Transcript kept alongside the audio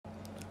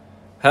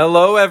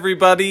Hello,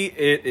 everybody.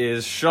 It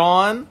is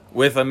Sean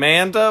with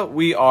Amanda.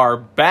 We are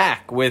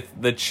back with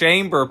the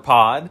Chamber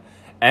Pod,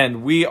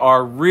 and we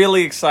are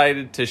really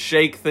excited to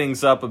shake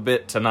things up a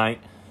bit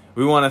tonight.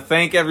 We want to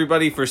thank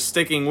everybody for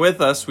sticking with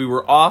us. We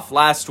were off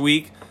last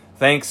week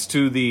thanks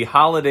to the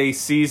holiday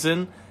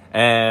season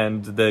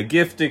and the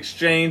gift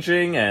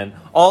exchanging and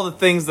all the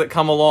things that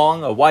come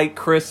along, a white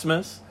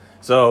Christmas.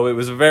 So it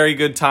was a very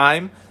good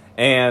time,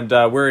 and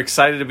we're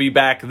excited to be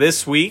back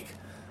this week.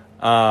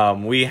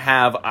 We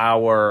have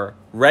our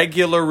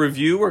regular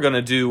review. We're going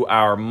to do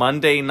our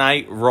Monday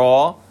Night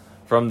Raw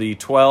from the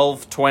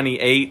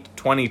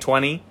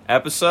 12/28/2020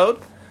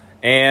 episode.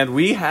 And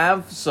we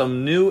have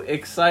some new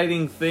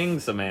exciting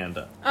things,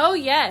 Amanda. Oh,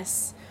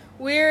 yes.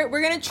 We're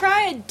going to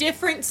try a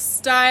different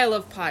style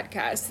of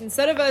podcast.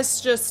 Instead of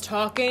us just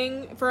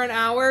talking for an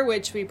hour,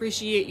 which we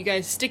appreciate you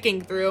guys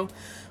sticking through,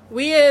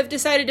 we have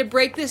decided to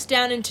break this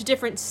down into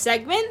different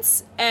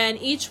segments,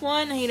 and each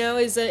one,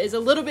 is a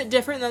little bit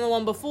different than the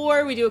one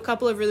before. We do a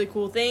couple of really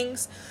cool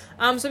things.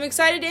 So I'm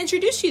excited to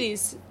introduce you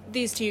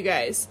these to you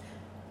guys.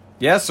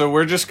 Yeah, so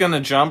we're just going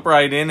to jump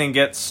right in and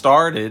get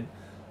started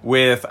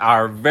with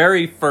our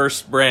very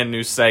first brand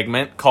new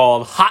segment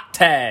called Hot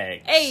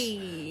Tags.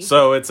 Hey!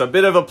 So it's a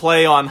bit of a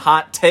play on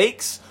hot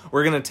takes.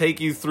 We're going to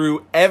take you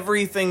through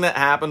everything that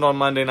happened on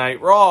Monday Night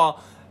Raw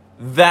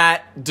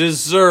that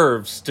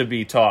deserves to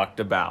be talked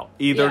about.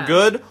 Either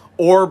good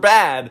or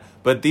bad,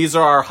 but these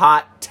are our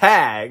hot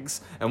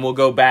tags, and we'll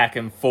go back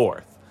and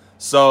forth.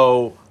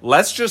 So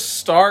let's just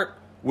start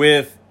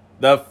with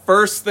the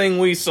first thing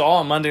we saw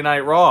on Monday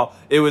Night Raw.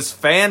 It was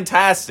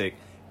fantastic.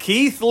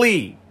 Keith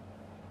Lee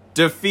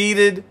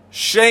defeated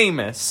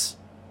Sheamus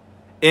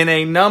in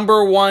a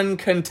number one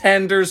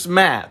contenders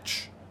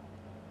match.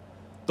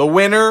 The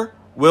winner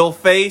will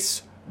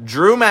face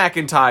Drew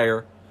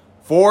McIntyre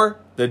for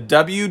the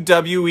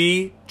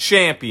WWE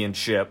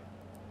Championship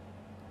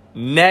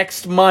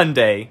next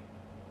Monday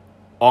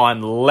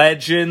on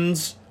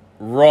Legends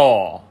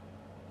Raw.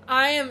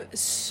 I am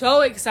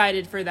so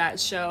excited for that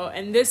show,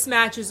 and this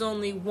match is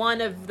only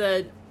one of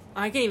the...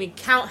 I can't even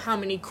count how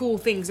many cool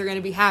things are going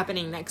to be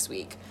happening next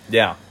week.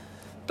 Yeah.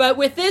 But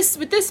with this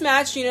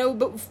match,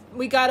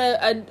 we got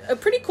a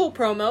pretty cool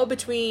promo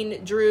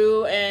between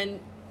Drew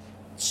and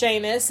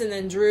Sheamus, and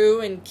then Drew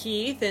and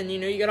Keith, and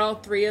you got all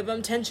three of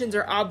them. Tensions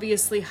are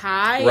obviously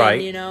high,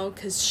 right? And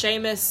because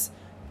Sheamus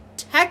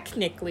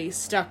technically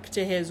stuck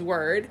to his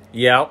word.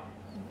 Yep.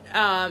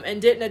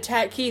 And didn't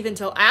attack Keith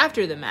until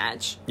after the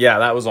match. Yeah,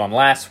 that was on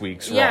last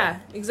week's Raw. Yeah,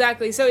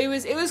 exactly. So it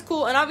was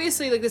cool, and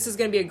obviously this is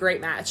going to be a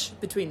great match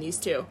between these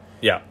two.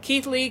 Yeah.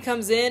 Keith Lee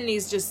comes in, and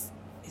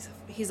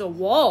he's a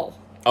wall.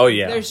 Oh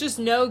yeah. There's just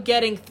no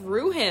getting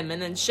through him, and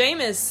then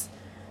Sheamus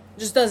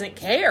just doesn't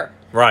care.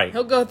 Right.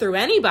 He'll go through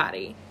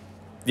anybody.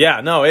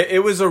 Yeah, no,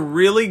 it was a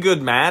really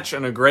good match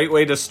and a great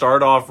way to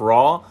start off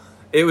Raw.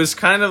 It was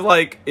kind of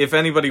like, if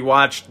anybody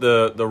watched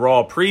the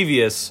Raw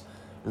previous,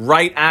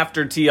 right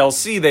after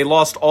TLC, they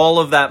lost all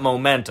of that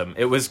momentum.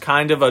 It was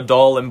kind of a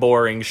dull and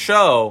boring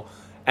show.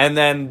 And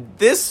then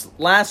this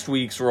last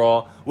week's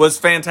Raw was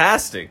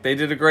fantastic. They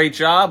did a great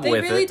job with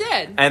it. They really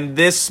did. And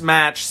this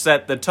match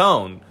set the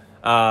tone.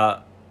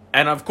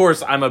 And of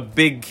course, I'm a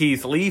big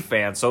Keith Lee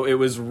fan, so it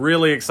was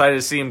really exciting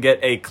to see him get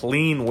a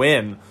clean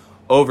win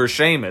over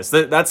Sheamus.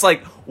 That's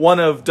like one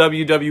of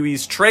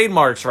WWE's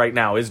trademarks right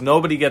now, is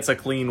nobody gets a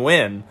clean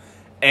win.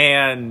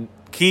 And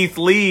Keith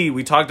Lee,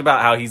 we talked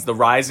about how he's the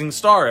rising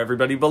star.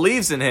 Everybody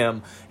believes in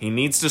him. He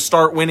needs to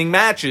start winning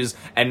matches,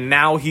 and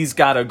now he's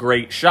got a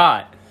great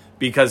shot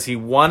because he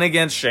won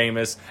against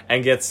Sheamus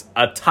and gets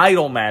a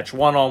title match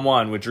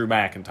one-on-one with Drew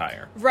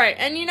McIntyre. Right,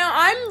 and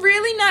I'm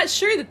really not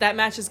sure that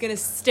match is going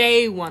to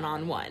stay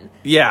one-on-one.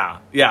 Yeah,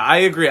 I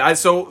agree.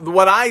 So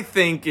what I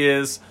think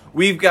is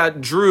we've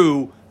got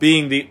Drew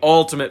being the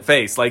ultimate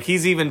face. Like,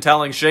 he's even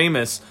telling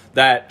Sheamus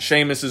that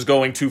Sheamus is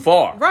going too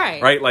far.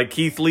 Right? Like,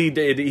 Keith Lee,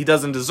 he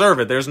doesn't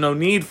deserve it. There's no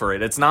need for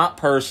it. It's not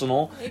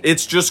personal.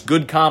 It's just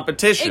good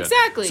competition.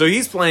 Exactly. So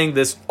he's playing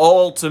this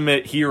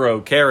ultimate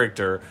hero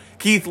character.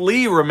 Keith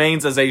Lee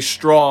remains as a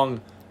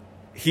strong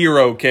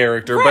hero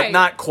character, but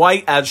not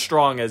quite as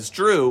strong as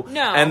Drew.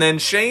 No. And then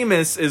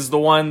Sheamus is the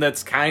one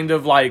that's kind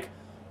of like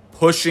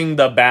pushing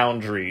the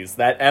boundaries.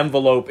 That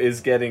envelope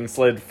is getting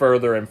slid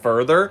further and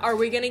further. Are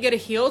we going to get a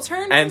heel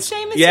turn from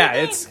Sheamus?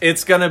 Yeah,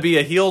 it's going to be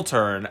a heel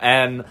turn.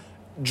 And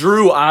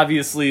Drew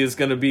obviously is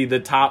going to be the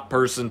top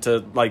person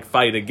to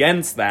fight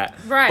against that.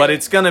 Right. But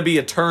it's going to be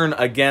a turn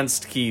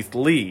against Keith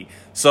Lee.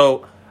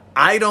 So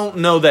I don't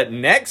know that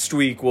next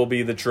week will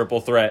be the triple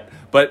threat,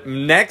 but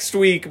next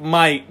week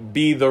might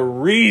be the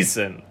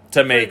reason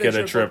to make it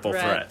a triple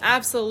threat.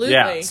 Absolutely.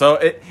 Yeah, so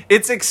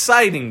it's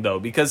exciting, though,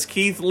 because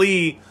Keith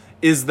Lee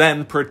is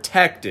then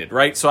protected,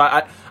 right? So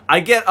I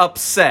get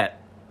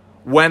upset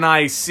when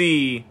I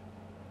see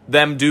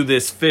them do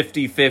this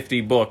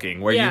 50-50 booking,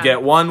 where you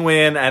get one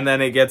win and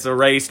then it gets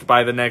erased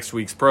by the next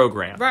week's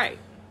program. Right.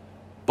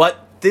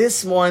 But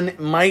this one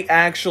might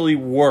actually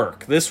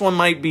work. This one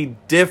might be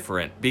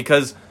different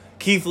because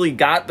Keith Lee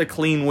got the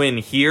clean win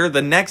here.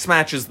 The next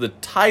match is the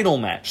title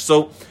match.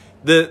 So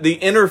the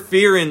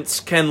interference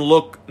can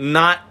look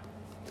not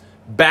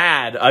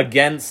bad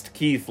against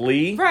Keith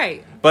Lee.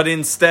 Right. But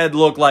instead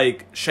look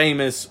like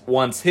Sheamus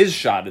wants his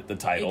shot at the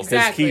title. Because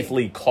Exactly. Keith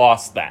Lee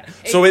cost that.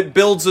 So it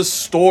builds a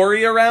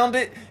story around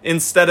it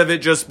instead of it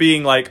just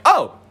being like,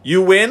 oh,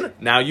 you win,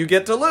 now you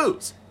get to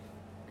lose.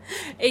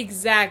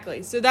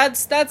 Exactly. So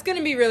that's going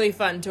to be really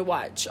fun to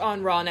watch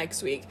on Raw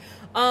next week.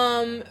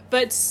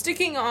 But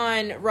sticking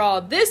on Raw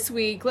this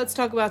week, let's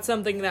talk about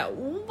something that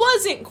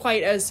wasn't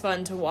quite as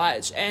fun to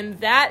watch. And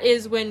that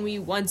is when we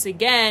once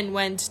again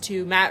went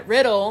to Matt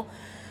Riddle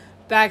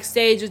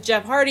backstage with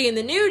Jeff Hardy in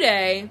the New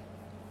Day.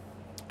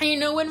 And you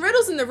know, when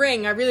Riddle's in the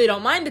ring, I really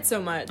don't mind it so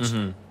much.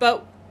 Mm-hmm.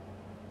 But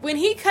when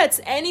he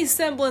cuts any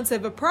semblance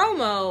of a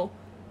promo,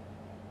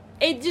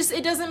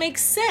 it doesn't make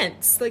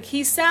sense. Like,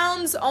 he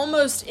sounds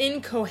almost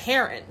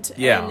incoherent.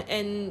 Yeah.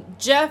 And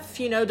Jeff,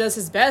 does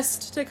his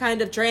best to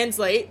kind of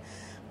translate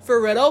for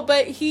Riddle,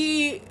 but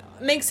he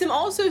makes him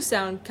also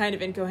sound kind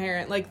of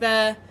incoherent. Like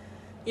the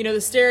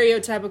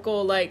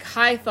stereotypical, like,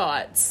 high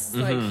thoughts,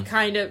 like,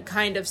 kind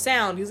of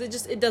sound,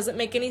 because it doesn't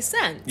make any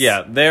sense.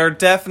 Yeah, they're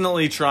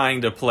definitely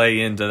trying to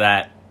play into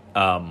that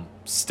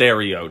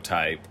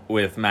stereotype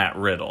with Matt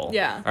Riddle.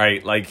 Yeah.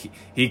 Right? Like,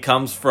 he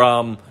comes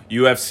from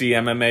UFC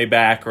MMA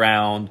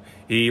background.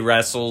 He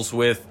wrestles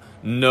with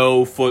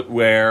no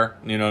footwear,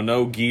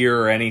 no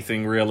gear or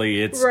anything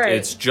really.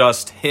 It's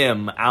just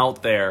him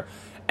out there.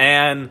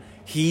 And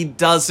he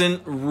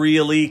doesn't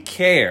really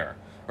care.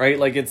 Right?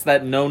 Like, it's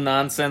that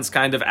no-nonsense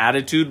kind of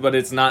attitude, but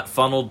it's not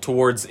funneled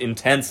towards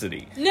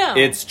intensity. No.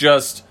 It's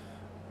just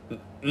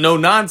no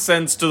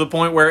nonsense to the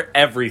point where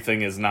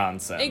everything is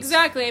nonsense.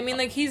 Exactly. I mean,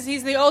 like, he's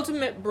the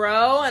ultimate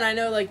bro, and I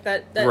know, like,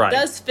 that right.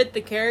 does fit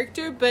the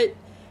character, but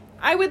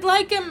I would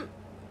like him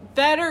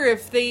better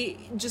if they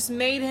just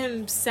made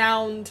him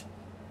sound,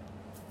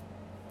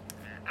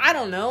 I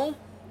don't know,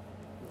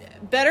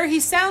 better. He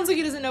sounds like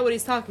he doesn't know what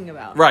he's talking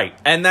about. Right.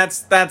 And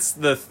that's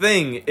the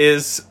thing,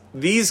 is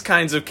these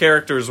kinds of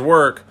characters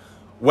work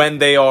when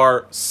they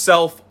are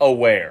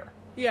self-aware.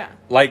 Yeah.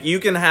 Like, you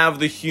can have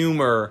the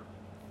humor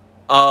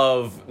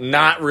of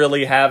not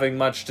really having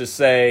much to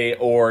say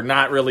or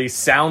not really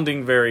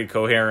sounding very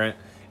coherent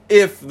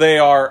if they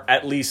are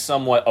at least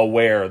somewhat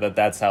aware that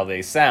that's how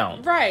they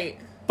sound. Right.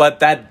 But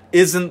that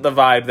isn't the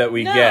vibe that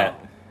we get.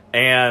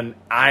 And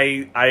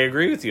I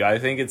agree with you. I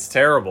think it's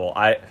terrible.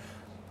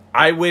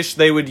 I wish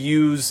they would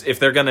use, if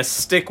they're going to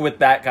stick with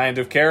that kind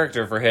of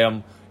character for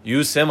him,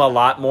 use him a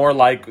lot more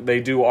like they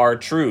do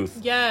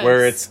R-Truth. Yes.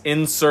 Where it's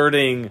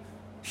inserting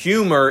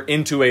humor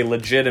into a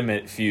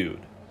legitimate feud.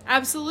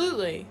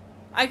 Absolutely.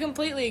 I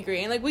completely agree.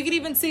 And, like, we could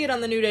even see it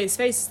on the New Day's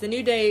faces. The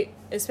New Day,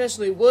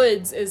 especially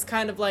Woods, is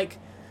kind of like,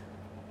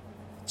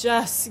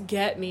 just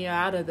get me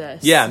out of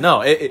this. Yeah,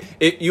 no.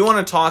 You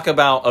want to talk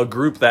about a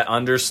group that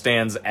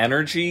understands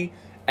energy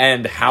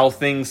and how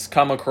things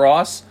come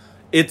across?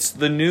 It's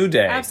the New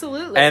Day.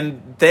 Absolutely.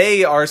 And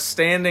they are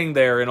standing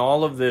there in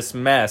all of this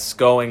mess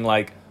going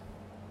like,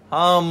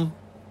 all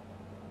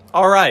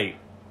right,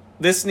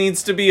 this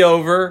needs to be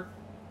over.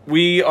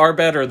 We are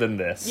better than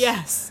this.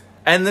 Yes.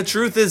 And the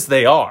truth is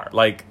they are.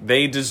 Like,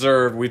 they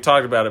deserve, we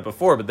talked about it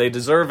before, but they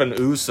deserve an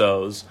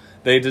Usos.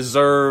 They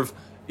deserve,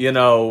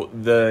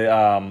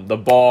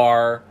 the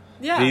Bar.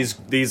 Yeah.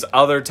 These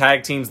other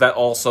tag teams that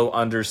also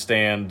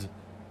understand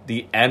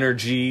the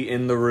energy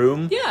in the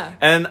room. Yeah.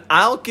 And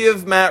I'll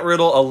give Matt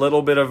Riddle a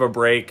little bit of a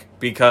break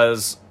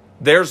because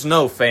there's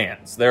no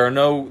fans.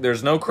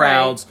 There's no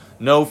crowds, right.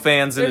 No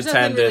fans in attendance.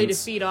 There's nothing really to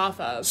feed off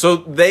of. So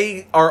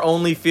they are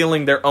only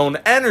feeling their own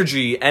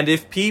energy, and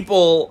if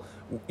people,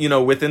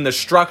 within the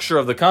structure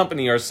of the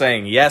company are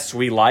saying, yes,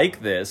 we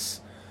like this,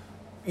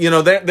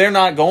 they're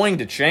not going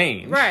to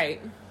change.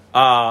 Right.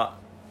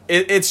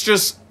 It's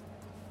just,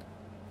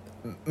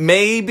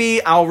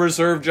 maybe I'll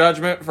reserve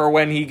judgment for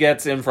when he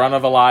gets in front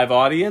of a live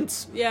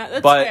audience. Yeah,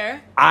 that's but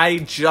fair. I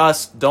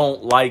just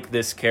don't like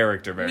this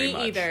character very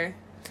much. Me either.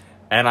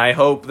 And I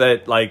hope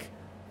that, like,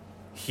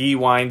 he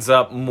winds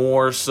up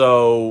more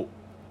so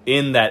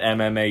in that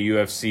MMA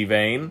UFC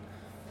vein,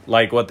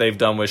 like what they've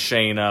done with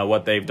Shayna,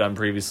 what they've done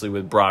previously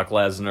with Brock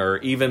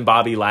Lesnar, even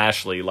Bobby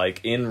Lashley.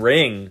 Like, in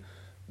ring,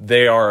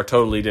 they are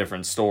totally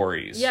different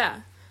stories.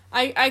 Yeah.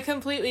 I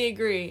completely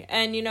agree.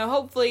 And,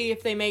 hopefully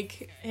if they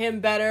make him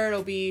better,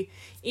 it'll be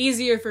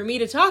easier for me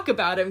to talk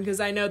about him, because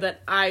I know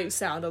that I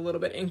sound a little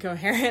bit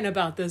incoherent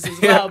about this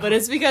as well. But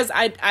it's because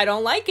I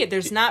don't like it.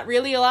 There's not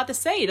really a lot to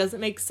say. It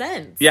doesn't make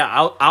sense. Yeah,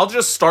 I'll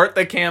just start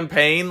the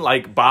campaign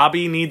like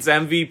Bobby needs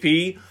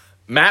MVP.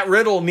 Matt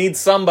Riddle needs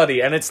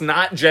somebody, and it's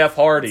not Jeff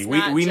Hardy.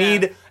 We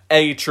need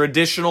a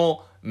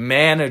traditional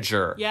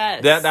manager.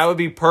 Yes. That would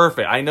be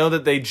perfect. I know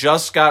that they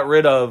just got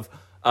rid of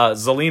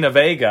Zelina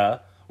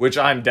Vega, which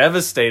I'm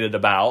devastated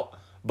about,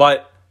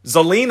 but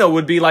Zelina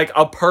would be like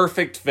a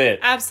perfect fit.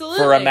 Absolutely.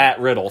 For a Matt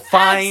Riddle.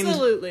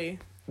 Absolutely.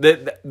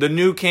 The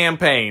new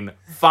campaign,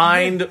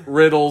 find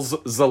Riddle's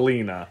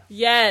Zelina.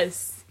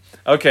 Yes.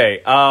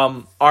 Okay,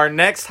 our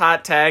next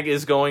hot tag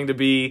is going to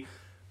be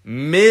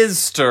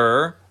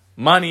Mr.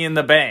 Money in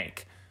the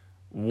Bank.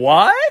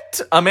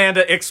 What?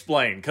 Amanda,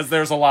 explain, because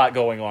there's a lot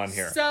going on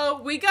here.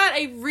 So we got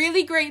a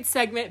really great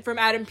segment from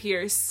Adam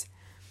Pearce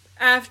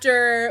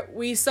after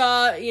we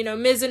saw,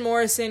 Miz and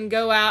Morrison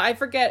go out. I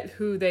forget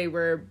who they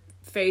were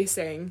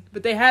facing,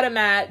 but they had a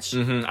match.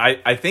 Mm-hmm.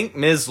 I think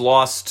Miz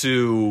lost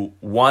to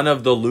one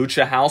of the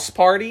Lucha House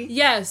Party.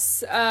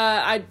 Yes.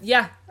 I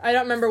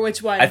don't remember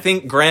which one. I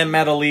think Grand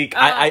Metalik.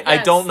 I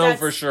don't know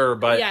for sure,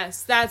 but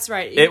yes, that's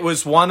right. It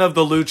was one of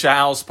the Lucha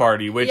House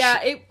Party, which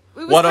it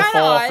was what a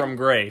fall odd. from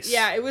grace.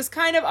 Yeah, it was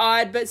kind of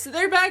odd, but so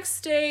they're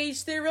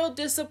backstage, they're real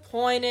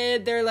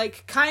disappointed. They're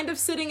like kind of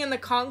sitting in the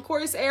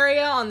concourse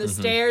area on the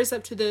stairs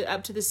up to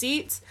the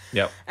seats.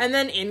 Yep. And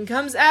then in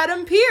comes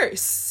Adam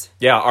Pearce.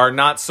 Yeah, our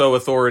not so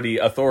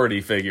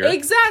authority figure.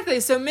 Exactly.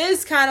 So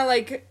Miz kind of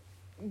like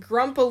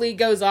grumpily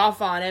goes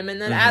off on him,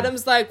 and then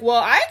Adam's like, "Well,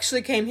 I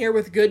actually came here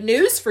with good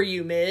news for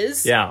you,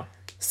 Miz. Yeah.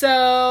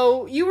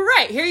 So you were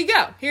right. Here you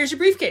go. Here's your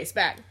briefcase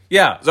back."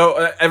 Yeah,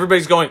 so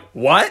everybody's going,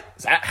 what?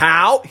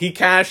 How? He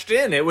cashed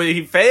in.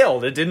 He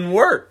failed. It didn't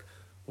work.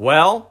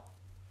 Well,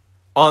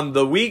 on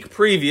the week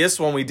previous,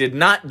 when we did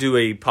not do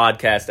a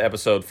podcast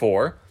episode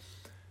 4,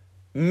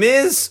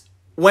 Miz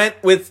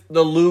went with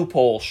the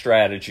loophole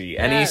strategy.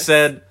 And he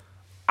said,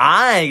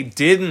 I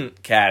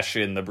didn't cash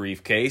in the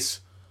briefcase.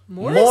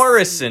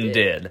 Morrison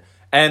did.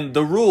 And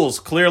the rules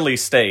clearly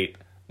state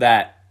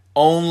that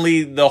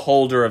only the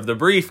holder of the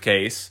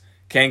briefcase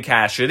can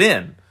cash it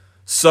in.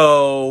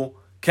 So,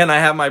 can I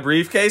have my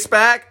briefcase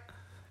back?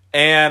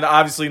 And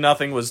obviously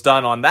nothing was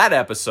done on that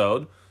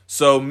episode.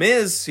 So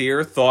Miz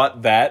here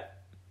thought that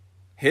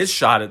his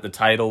shot at the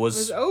title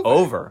was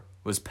over.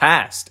 Was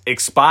past.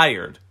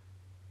 Expired.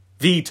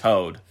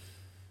 Vetoed.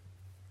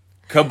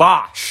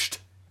 Kiboshed.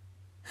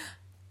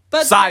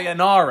 But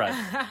sayonara.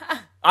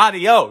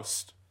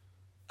 Adios.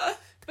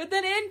 But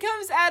then in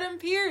comes Adam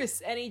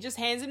Pearce, and he just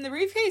hands him the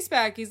briefcase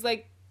back. He's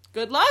like,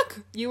 good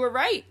luck. You were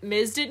right.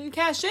 Miz didn't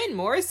cash in.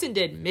 Morrison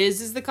did.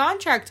 Miz is the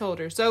contract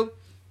holder. So,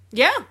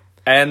 yeah.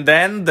 And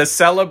then the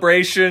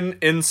celebration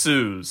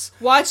ensues.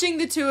 Watching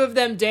the two of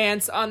them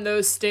dance on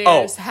those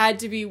stairs had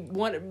to be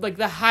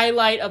the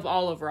highlight of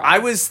all of Raw. I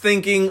was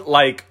thinking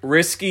like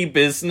Risky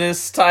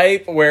Business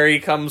type, where he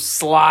comes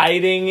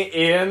sliding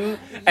in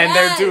and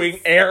they're doing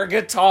air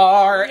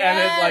guitar,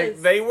 and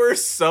they were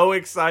so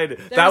excited.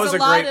 That was a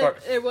great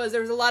part. There was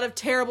a lot of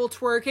terrible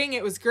twerking.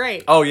 It was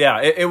great. Oh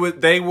yeah, it was.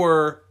 They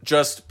were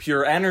just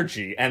pure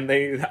energy, and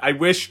I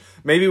wish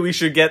maybe we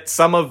should get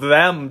some of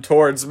them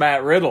towards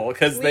Matt Riddle,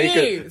 because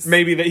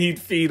maybe that he'd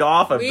feed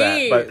off of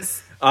that.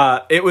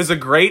 But it was a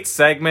great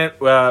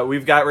segment.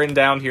 We've got written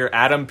down here,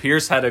 Adam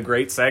Pearce had a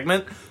great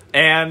segment,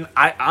 and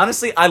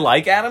I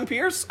like Adam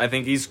Pearce. I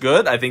think he's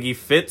good. I think he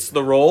fits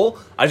the role.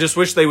 I just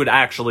wish they would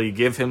actually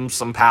give him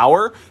some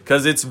power,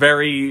 because it's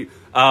very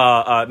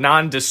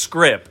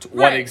nondescript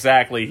what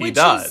exactly he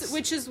does.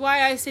 Which is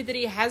why I say that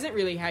he hasn't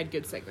really had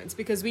good segments,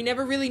 because we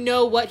never really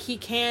know what he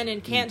can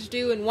and can't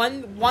do. And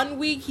one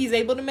week he's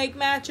able to make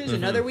matches,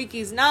 another week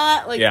he's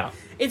not.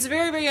 It's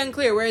very, very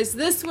unclear. Whereas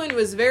this one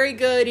was very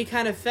good. He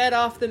kind of fed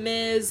off the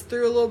Miz,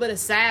 threw a little bit of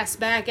sass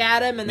back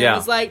at him, and then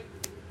was like,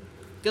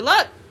 good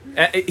luck.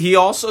 He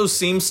also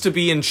seems to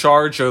be in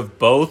charge of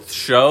both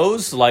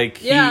shows.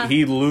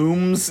 He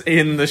looms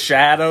in the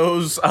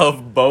shadows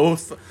of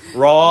both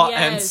Raw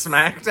and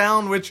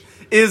SmackDown, which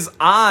is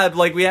odd.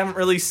 We haven't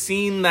really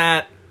seen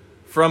that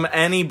from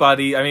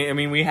anybody. I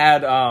mean, we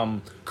had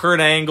Kurt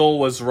Angle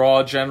was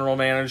Raw general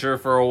manager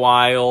for a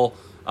while.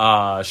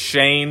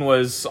 Shane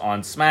was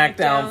on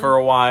SmackDown for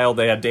a while.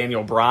 They had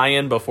Daniel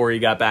Bryan before he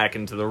got back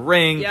into the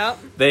ring. Yep.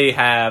 They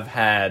have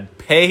had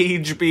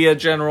Paige be a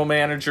general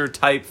manager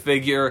type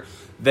figure.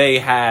 They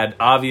had,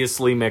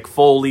 obviously, Mick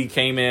Foley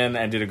came in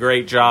and did a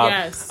great job.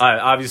 Yes.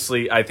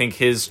 Obviously, I think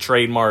his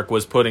trademark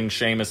was putting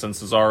Sheamus and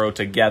Cesaro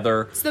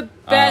together. It's the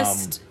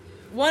best,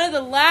 one of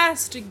the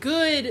last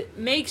good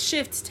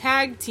makeshift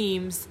tag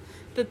teams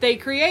that they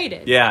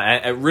created. Yeah,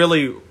 and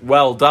really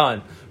well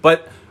done.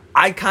 But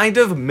I kind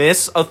of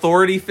miss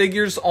authority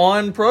figures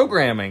on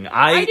programming.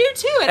 I do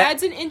too. It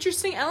adds an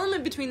interesting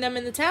element between them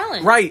and the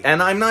talent. Right,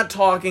 and I'm not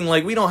talking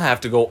we don't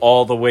have to go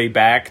all the way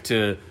back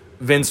to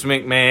Vince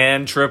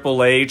McMahon,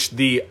 Triple H,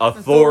 the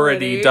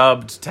authority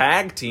dubbed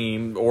tag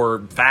team or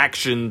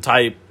faction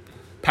type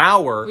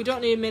power. We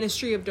don't need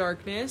Ministry of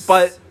Darkness.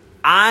 But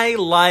I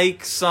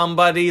like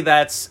somebody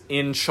that's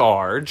in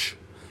charge,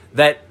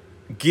 that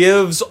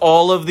gives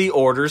all of the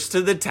orders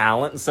to the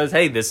talent and says,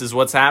 hey, this is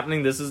what's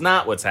happening, this is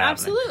not what's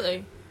happening.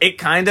 Absolutely. It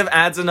kind of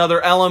adds another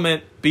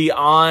element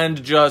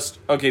beyond just,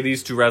 okay,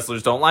 these two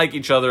wrestlers don't like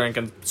each other and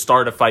can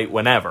start a fight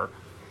whenever.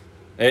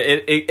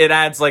 It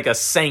adds a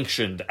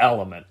sanctioned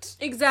element.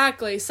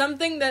 Exactly.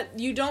 Something that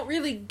you don't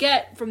really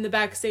get from the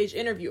backstage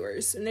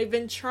interviewers. And they've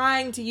been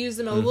trying to use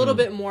them a little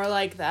bit more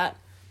like that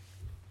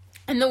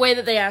in the way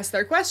that they ask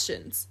their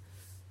questions.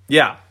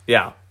 Yeah.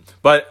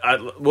 But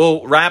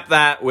we'll wrap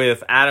that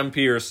with Adam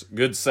Pearce,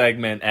 good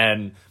segment,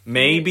 and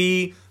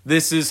maybe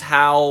this is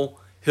how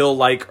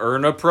he'll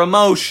earn a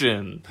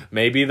promotion.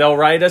 Maybe they'll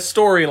write a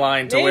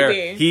storyline to where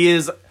he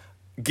is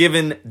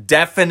given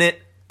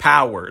definite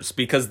powers,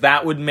 because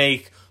that would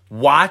make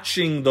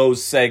watching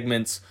those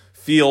segments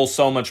feel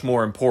so much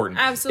more important.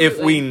 Absolutely.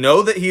 If we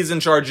know that he's in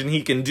charge and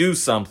he can do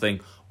something,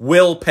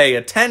 we'll pay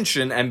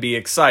attention and be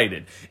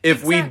excited.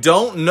 If we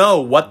don't know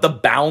what the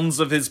bounds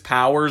of his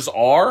powers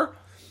are,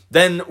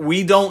 then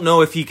we don't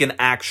know if he can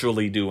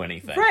actually do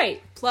anything.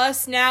 Right.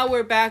 Plus, now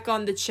we're back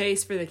on the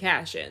chase for the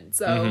cash-in.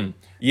 So,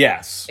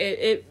 yes.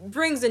 It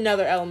brings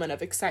another element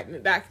of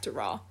excitement back to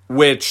Raw.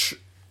 Which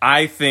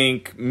I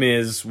think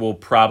Miz will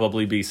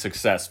probably be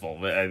successful.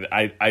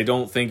 I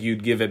don't think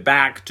you'd give it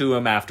back to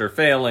him after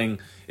failing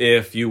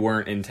if you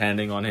weren't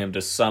intending on him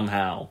to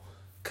somehow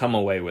come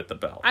away with the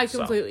belt. I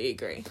completely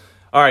agree.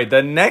 All right,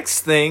 the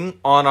next thing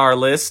on our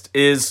list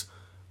is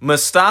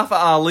Mustafa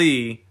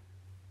Ali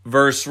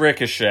versus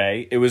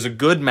Ricochet. It was a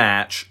good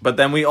match, but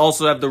then we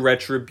also have the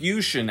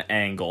retribution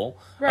angle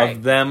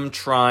of them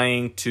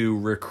trying to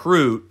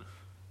recruit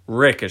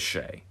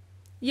Ricochet.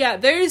 Yeah,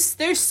 there's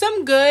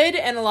some good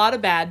and a lot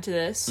of bad to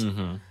this.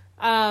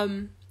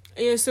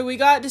 So we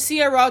got to see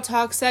a Raw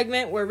Talk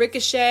segment where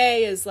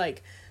Ricochet is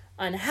like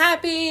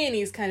unhappy and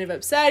he's kind of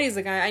upset. He's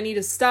like, I need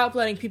to stop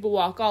letting people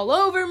walk all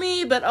over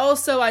me, but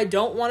also I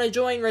don't want to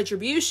join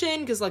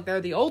Retribution because like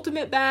they're the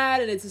ultimate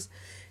bad, and it's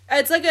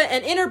like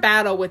an inner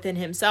battle within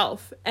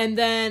himself. And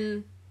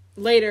then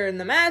later in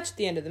the match, at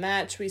the end of the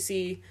match, we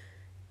see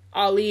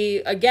Ali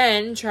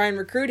again try and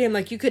recruit him,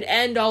 like, you could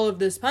end all of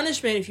this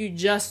punishment if you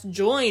just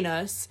join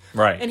us.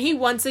 Right. And he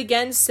once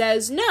again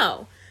says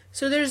no.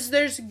 So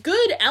there's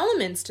good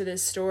elements to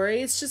this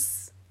story. It's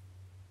just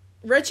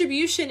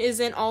Retribution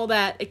isn't all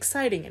that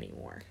exciting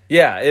anymore.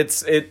 Yeah,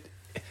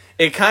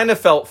 it kind of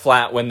felt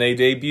flat when they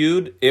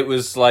debuted. It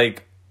was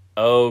like,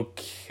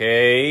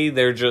 okay,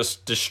 they're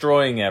just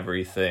destroying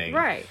everything.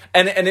 Right.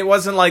 And it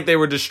wasn't like they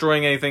were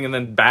destroying anything and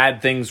then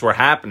bad things were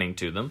happening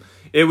to them.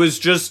 It was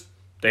just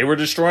they were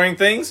destroying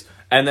things,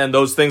 and then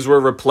those things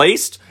were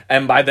replaced,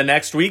 and by the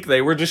next week,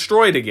 they were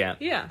destroyed again.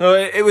 Yeah. So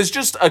it was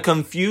just a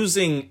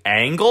confusing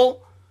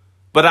angle,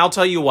 but I'll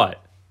tell you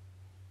what.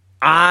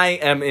 I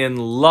am in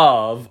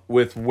love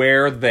with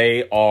where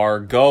they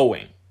are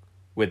going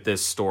with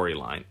this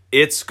storyline.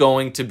 It's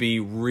going to be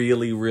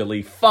really,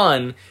 really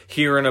fun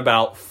here in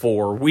about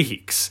 4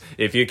 weeks.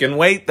 If you can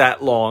wait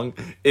that long,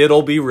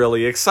 it'll be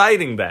really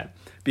exciting then.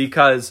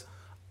 Because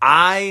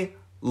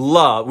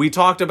we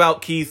talked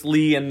about Keith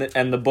Lee and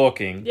the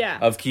booking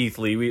of Keith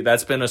Lee.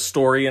 That's been a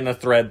story and a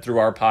thread through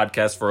our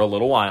podcast for a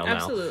little while now.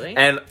 Absolutely.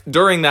 And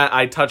during that,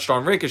 I touched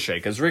on Ricochet,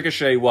 because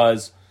Ricochet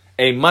was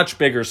a much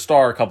bigger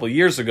star a couple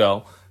years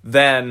ago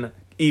than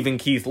even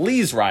Keith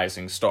Lee's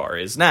rising star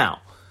is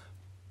now.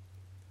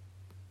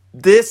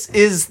 This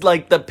is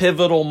like the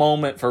pivotal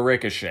moment for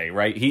Ricochet,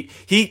 right?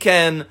 He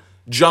can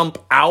jump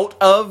out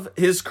of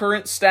his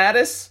current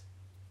status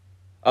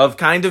of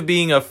kind of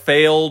being a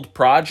failed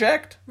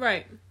project.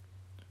 Right.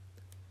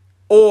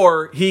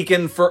 Or he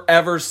can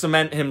forever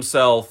cement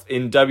himself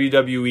in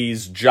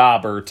WWE's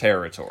jobber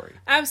territory.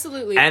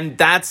 Absolutely. And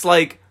that's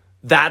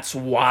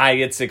why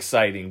it's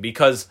exciting,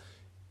 because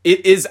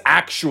it is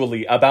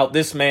actually about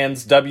this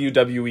man's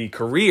WWE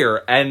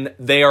career, and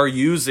they are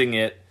using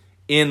it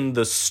in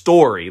the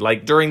story.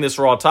 Like, during this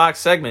Raw Talk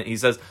segment, he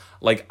says,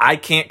 like, I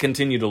can't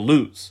continue to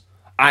lose.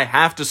 I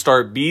have to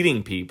start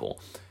beating people.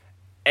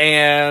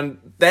 And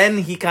then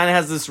he kind of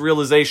has this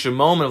realization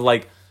moment of,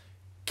 like,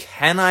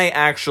 can I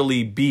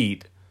actually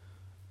beat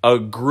a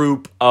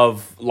group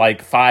of,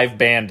 like, 5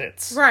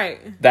 bandits? Right.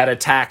 That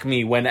attack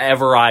me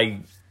whenever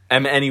I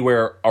am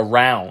anywhere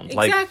around.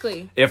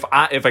 Exactly.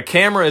 Like, if a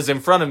camera is in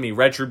front of me,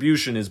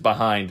 Retribution is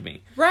behind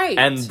me. Right.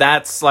 And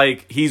that's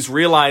like, he's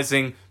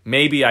realizing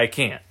maybe I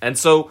can't. And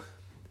so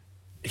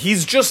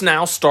he's just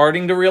now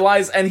starting to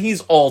realize, and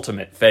he's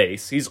ultimate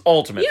face. He's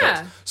ultimate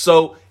face.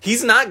 So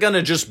he's not going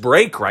to just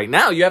break right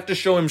now. You have to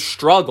show him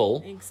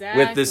struggle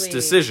with this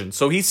decision.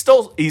 So he's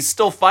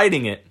still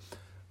fighting it.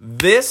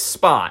 This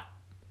spot,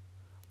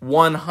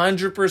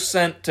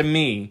 100% to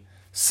me,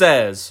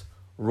 says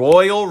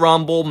Royal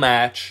Rumble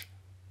match,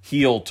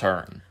 heel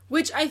turn.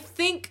 Which I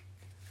think,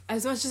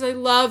 as much as I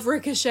love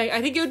Ricochet,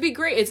 I think it would be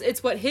great.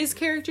 It's what his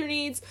character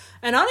needs,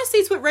 and honestly,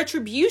 it's what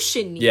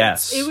Retribution needs.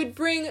 Yes. It would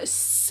bring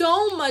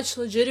so much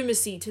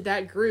legitimacy to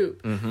that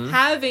group,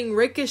 having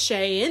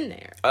Ricochet in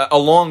there.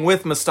 Along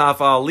with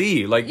Mustafa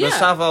Ali. Like,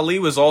 Mustafa Ali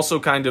was also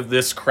kind of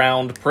this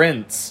crowned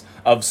prince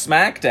of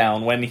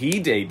Smackdown when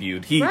he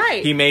debuted.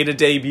 He made a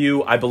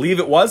debut, I believe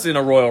it was in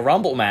a Royal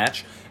Rumble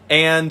match,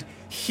 and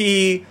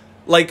he,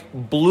 like,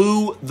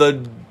 blew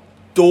the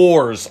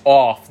doors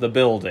off the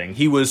building.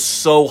 He was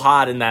so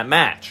hot in that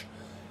match.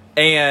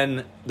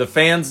 And the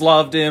fans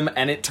loved him,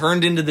 and it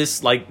turned into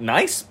this, like,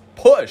 nice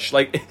push.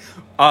 Like,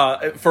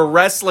 for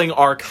wrestling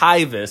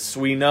archivists,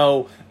 we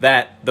know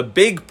that the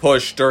big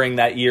push during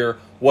that year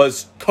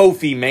was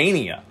Kofi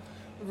Mania.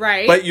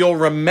 Right. But you'll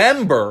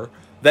remember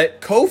that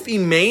Kofi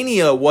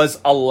Mania was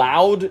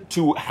allowed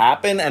to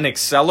happen and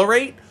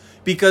accelerate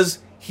because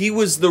he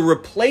was the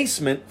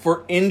replacement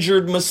for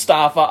injured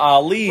Mustafa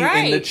Ali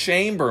in the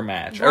chamber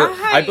match. Or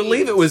I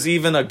believe it was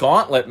even a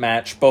gauntlet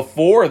match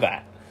before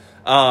that.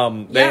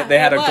 They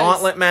had a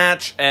gauntlet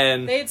match,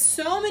 and they had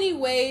so many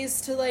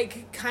ways to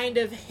like kind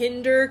of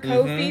hinder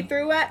Kofi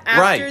through it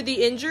after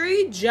the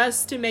injury,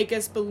 just to make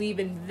us believe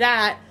in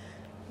that,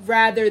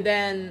 rather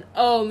than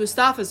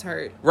Mustafa's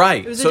hurt.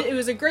 Right. It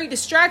was a great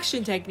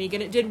distraction technique,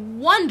 and it did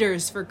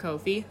wonders for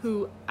Kofi,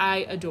 who I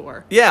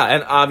adore. Yeah,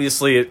 and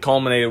obviously it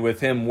culminated with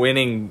him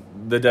winning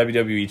the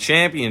WWE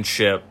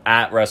Championship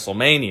at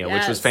WrestleMania,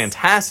 which was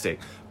fantastic.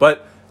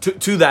 But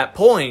to that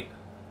point,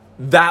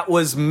 that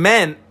was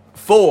meant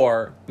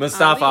for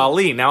Mustafa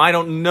Ali. Now, I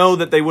don't know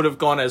that they would have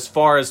gone as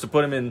far as to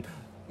put him in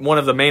one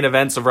of the main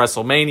events of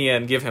WrestleMania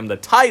and give him the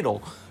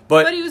title,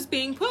 but he was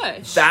being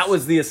pushed. That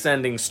was the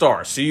ascending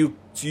star. So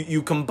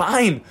you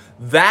combine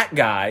that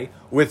guy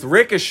with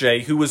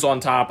Ricochet, who was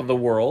on top of the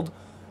world,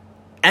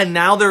 and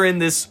now they're in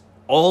this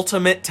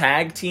ultimate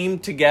tag team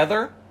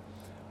together,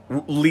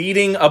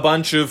 leading a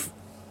bunch of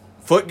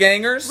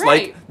footgangers.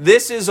 Right. Like,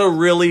 this is a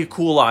really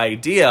cool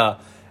idea,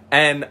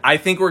 and I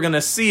think we're going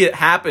to see it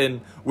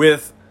happen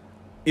with,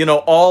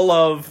 all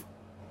of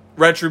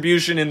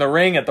Retribution in the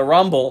ring at the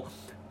Rumble,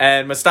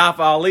 and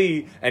Mustafa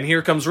Ali, and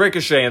here comes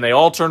Ricochet, and they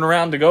all turn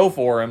around to go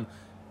for him,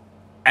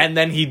 and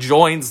then he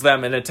joins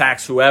them and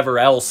attacks whoever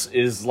else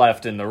is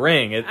left in the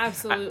ring.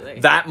 Absolutely.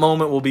 That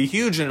moment will be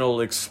huge, and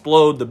it'll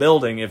explode the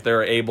building if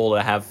they're able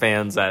to have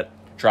fans at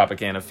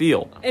Tropicana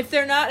Field. If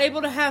they're not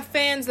able to have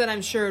fans, then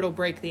I'm sure it'll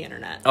break the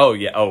internet. Oh,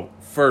 yeah. Oh,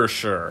 for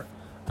sure.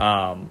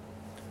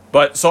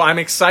 But so I'm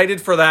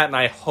excited for that, and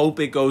I hope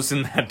it goes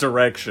in that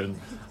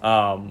direction.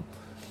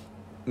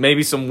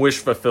 Maybe some wish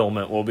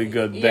fulfillment will be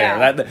good there.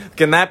 Yeah.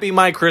 Can that be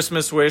my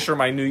Christmas wish or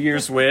my New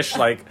Year's wish?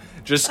 Like,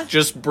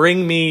 just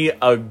bring me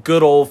a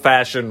good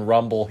old-fashioned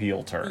Rumble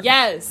heel turn.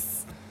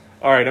 Yes.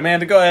 All right,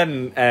 Amanda, go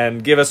ahead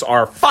and give us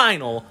our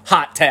final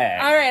hot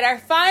tag. All right, our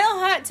final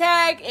hot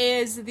tag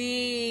is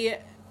the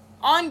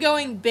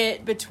ongoing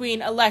bit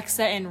between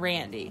Alexa and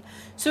Randy.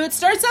 So it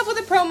starts off with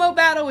a promo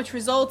battle, which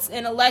results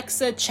in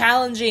Alexa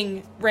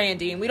challenging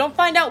Randy, and we don't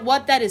find out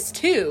what that is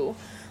to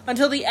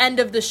until the end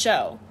of the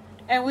show.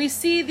 And we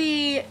see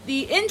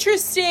the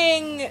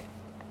interesting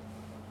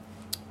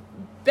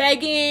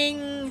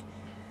begging,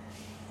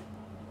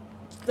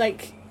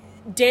 like,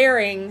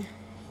 daring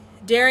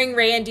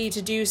Randy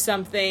to do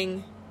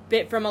something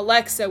bit from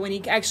Alexa when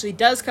he actually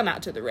does come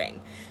out to the ring.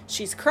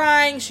 She's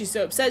crying, she's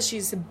so upset,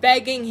 she's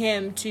begging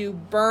him to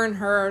burn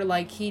her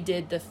like he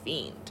did the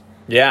Fiend.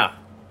 Yeah.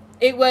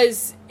 It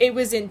was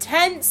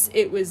intense,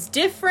 it was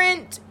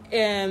different,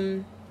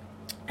 it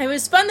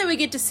was fun that we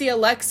get to see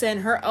Alexa in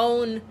her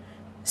own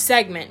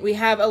segment. We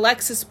have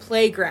Alexa's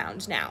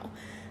Playground now.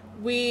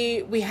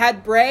 We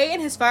had Bray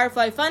in his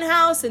Firefly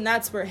Funhouse, and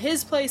that's where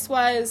his place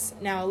was.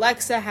 Now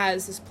Alexa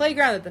has this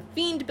playground that the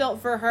Fiend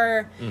built for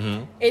her.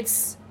 Mm-hmm.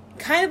 It's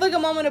kind of like a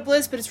moment of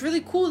bliss, but it's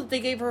really cool that they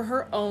gave her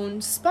her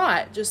own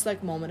spot, just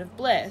like Moment of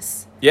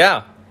Bliss.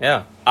 Yeah.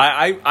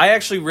 I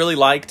actually really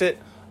liked it.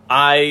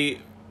 I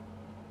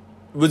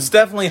was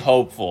definitely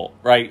hopeful,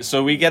 right?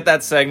 So we get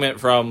that segment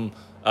from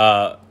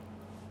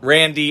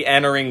Randy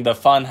entering the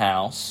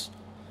Funhouse,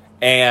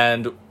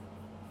 and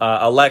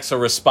Alexa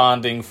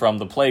responding from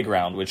the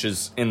playground, which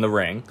is in the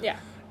ring. Yeah.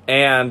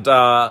 And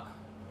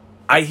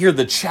I hear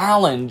the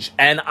challenge,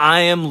 and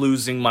I am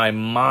losing my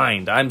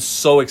mind. I'm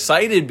so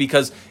excited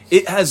because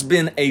it has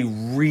been a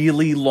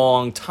really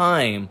long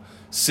time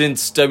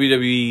since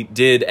WWE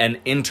did an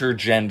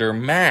intergender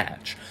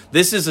match.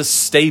 This is a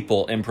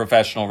staple in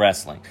professional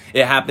wrestling.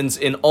 It happens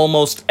in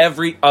almost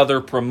every other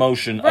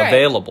promotion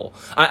available.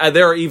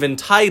 There are even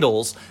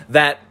titles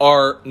that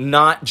are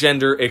not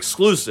gender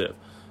exclusive.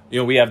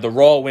 We have the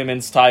Raw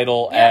Women's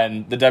title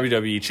and the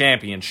WWE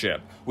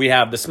Championship. We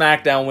have the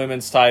Smackdown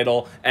Women's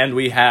title, and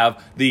we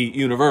have the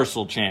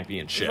Universal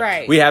Championship.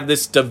 Right. We have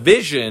this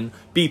division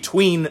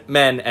between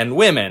men and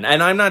women.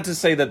 And I'm not to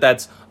say that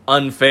that's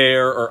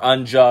unfair or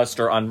unjust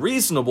or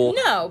unreasonable.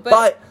 No,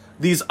 but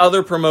these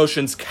other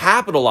promotions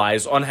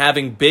capitalize on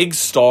having big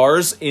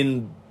stars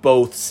in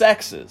both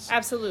sexes.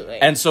 Absolutely.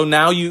 And so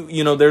now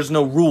there's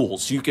no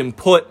rules. You can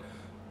put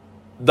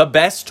the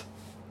best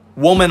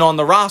woman on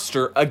the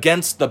roster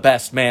against the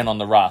best man on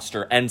the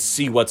roster and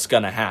see what's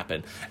going to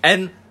happen.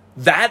 And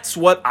that's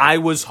what I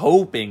was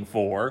hoping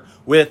for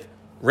with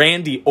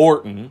Randy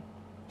Orton,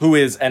 who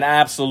is an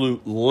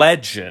absolute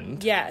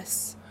legend.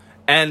 Yes.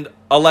 And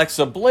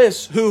Alexa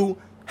Bliss, who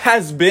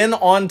has been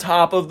on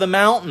top of the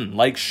mountain.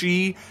 Like,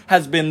 she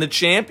has been the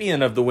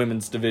champion of the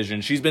women's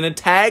division. She's been a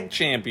tag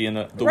champion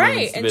of the women's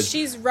division. Right, and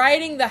she's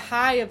riding the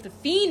high of the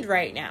Fiend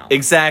right now.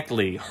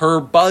 Exactly. Her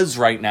buzz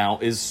right now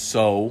is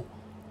so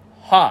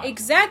hot.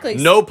 Exactly.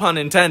 No pun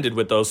intended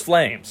with those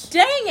flames.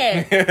 Dang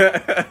it.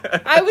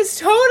 I was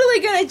totally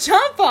going to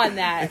jump on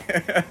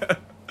that.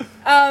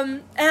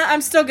 And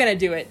I'm still going to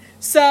do it.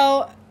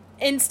 So,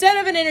 instead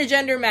of an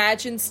intergender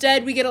match,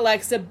 instead we get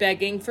Alexa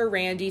begging for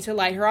Randy to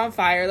light her on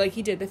fire like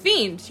he did the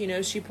Fiend.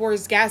 She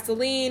pours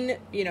gasoline,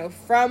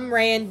 from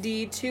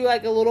Randy to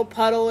like a little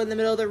puddle in the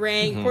middle of the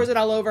ring, pours it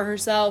all over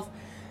herself,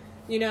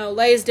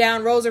 lays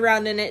down, rolls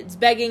around in it, it's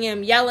begging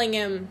him, yelling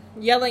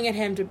at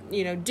him to,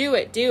 do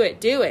it.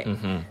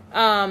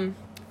 Mm-hmm.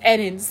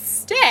 And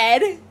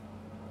instead,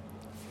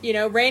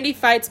 Randy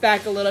fights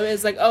back a little bit.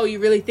 It's like, oh, you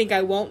really think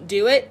I won't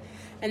do it?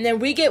 And then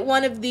we get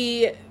one of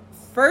the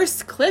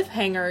first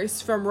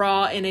cliffhangers from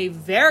Raw in a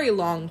very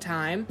long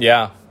time.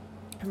 Yeah.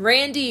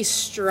 Randy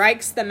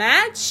strikes the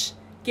match,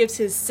 gives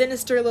his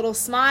sinister little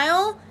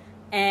smile,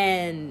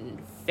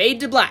 and fade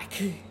to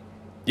black.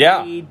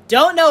 Yeah. We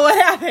don't know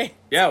what happened.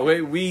 Yeah,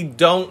 we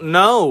don't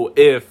know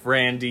if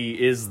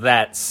Randy is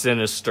that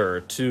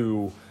sinister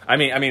to... I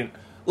mean,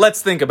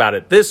 let's think about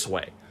it this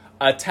way.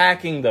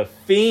 Attacking the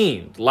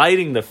Fiend,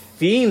 lighting the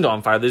Fiend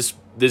on fire,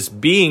 this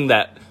being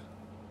that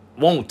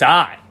won't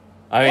die.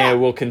 It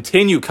will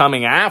continue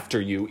coming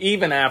after you,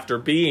 even after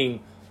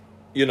being,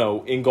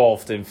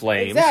 engulfed in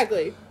flames.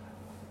 Exactly.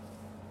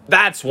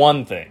 That's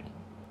one thing.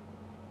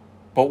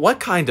 But what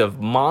kind of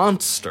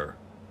monster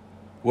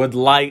would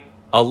light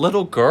a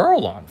little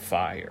girl on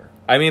fire?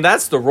 I mean,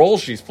 that's the role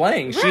she's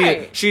playing.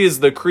 Right. She is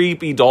the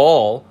creepy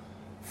doll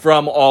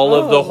from all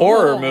of the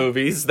horror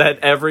movies that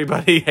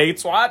everybody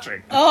hates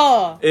watching.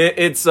 Oh.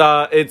 It's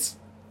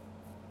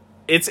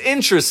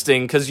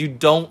interesting because you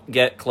don't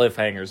get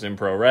cliffhangers in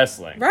pro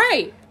wrestling.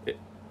 Right.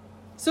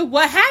 So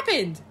what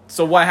happened?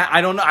 I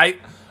don't know.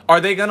 Are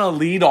they going to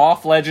lead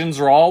off Legends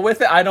Raw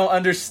with it? I don't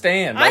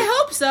understand. I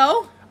hope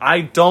so.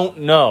 I don't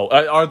know.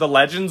 Are the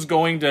Legends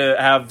going to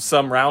have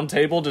some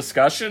roundtable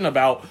discussion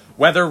about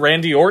whether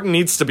Randy Orton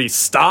needs to be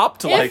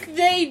stopped? If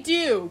they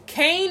do,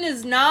 Kane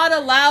is not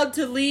allowed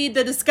to lead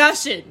the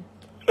discussion.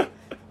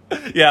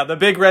 Yeah, the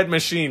big red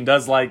machine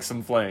does like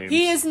some flames.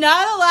 He is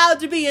not allowed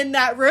to be in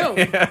that room.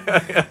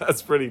 Yeah,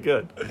 that's pretty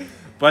good.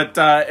 But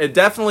it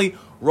definitely,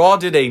 Raw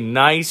did a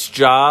nice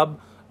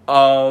job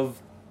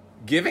of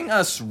giving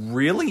us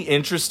really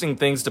interesting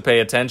things to pay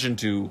attention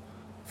to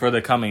for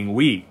the coming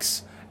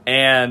weeks.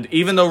 And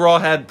even though Raw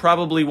had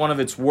probably one of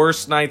its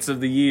worst nights of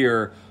the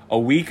year a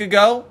week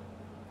ago,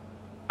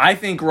 I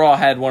think Raw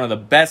had one of the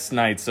best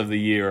nights of the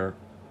year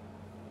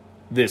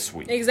this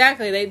week.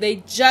 Exactly. They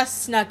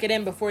just snuck it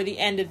in before the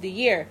end of the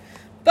year.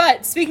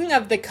 But speaking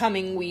of the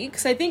coming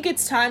weeks, I think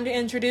it's time to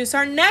introduce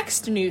our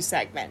next new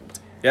segment.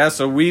 Yeah,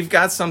 so we've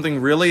got something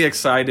really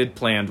excited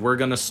planned. We're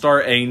going to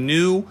start a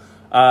new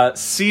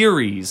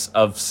series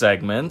of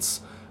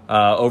segments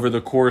over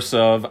the course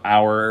of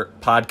our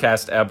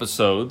podcast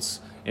episodes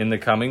in the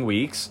coming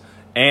weeks,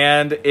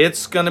 and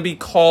it's going to be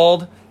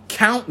called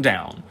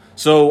Countdown.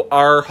 So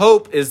our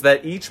hope is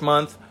that each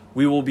month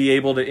we will be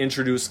able to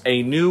introduce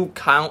a new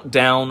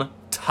countdown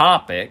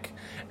topic,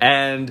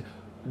 and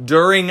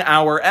during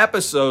our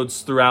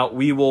episodes throughout,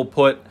 we will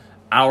put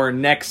our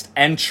next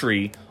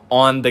entry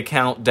on the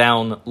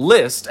countdown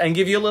list and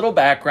give you a little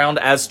background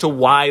as to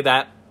why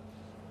that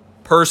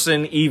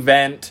person,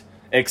 event,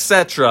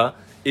 etc.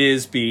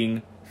 is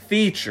being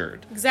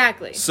featured.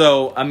 Exactly.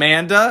 So,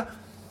 Amanda,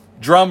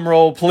 drum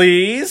roll,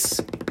 please.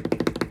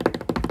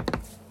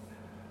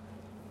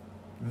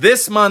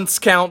 This month's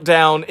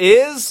countdown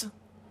is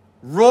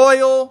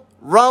Royal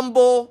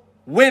Rumble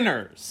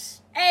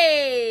winners.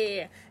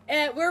 Hey!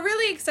 We're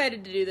really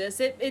excited to do this.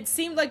 It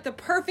seemed like the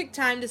perfect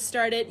time to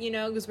start it,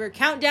 because we're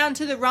countdown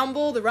to the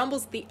Rumble. The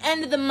Rumble's at the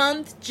end of the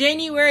month,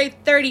 January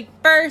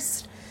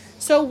 31st.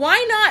 So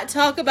why not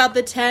talk about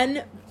the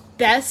 10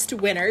 best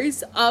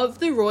winners of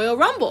the Royal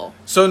Rumble?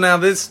 So now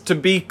this, to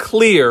be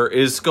clear,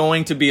 is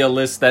going to be a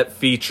list that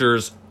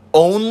features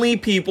only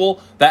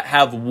people that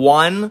have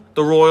won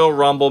the Royal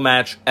Rumble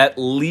match at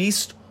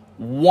least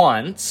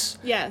once.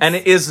 Yes. And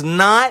it is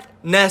not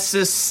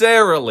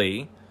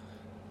necessarily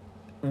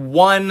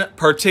one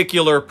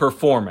particular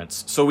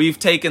performance. So we've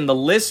taken the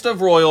list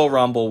of Royal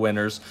Rumble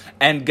winners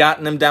and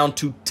gotten them down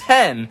to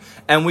 10,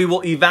 and we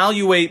will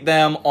evaluate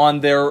them on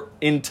their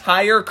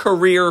entire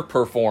career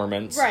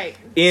performance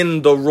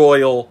in the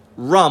Royal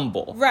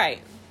Rumble.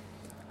 Right.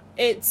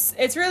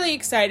 It's really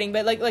exciting,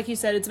 but like you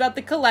said, it's about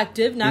the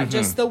collective, not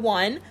just the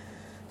one.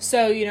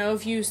 So,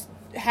 if you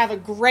have a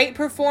great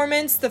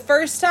performance the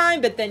first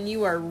time, but then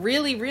you are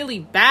really, really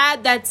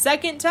bad that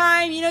second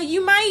time,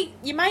 you might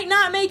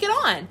not make it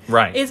on.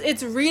 Right.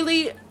 It's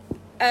really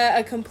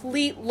a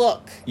complete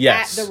look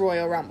at the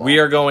Royal Rumble. We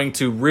are going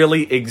to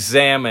really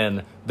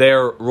examine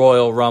their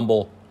Royal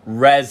Rumble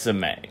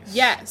resumes.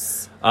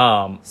 Yes.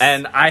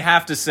 And I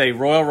have to say,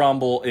 Royal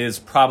Rumble is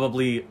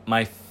probably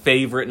my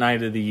favorite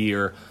night of the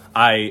year.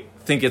 I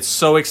think it's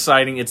so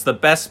exciting. It's the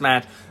best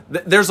match.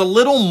 There's a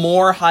little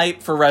more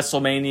hype for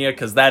WrestleMania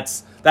because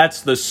that's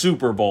the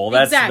Super Bowl.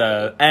 That's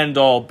the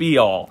end-all,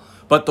 be-all.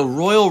 But the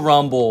Royal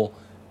Rumble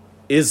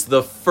is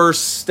the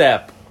first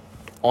step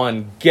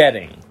on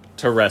getting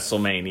to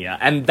WrestleMania,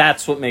 and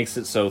that's what makes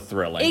it so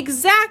thrilling.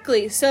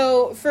 Exactly.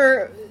 So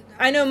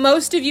I know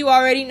most of you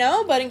already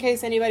know, but in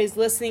case anybody's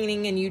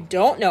listening and you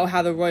don't know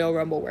how the Royal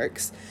Rumble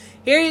works,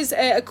 here's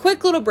a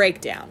quick little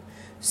breakdown.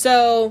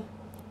 So,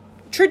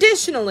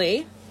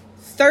 traditionally,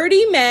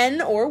 30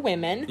 men or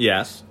women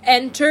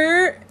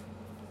enter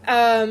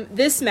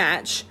this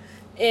match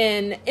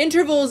in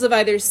intervals of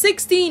either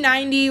 60,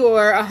 90,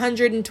 or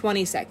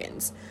 120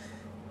 seconds.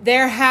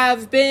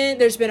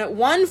 there's been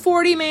one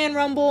 40-man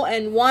Rumble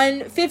and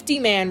one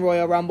 50-man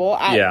Royal Rumble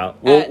at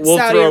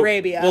Saudi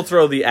Arabia. We'll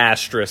throw the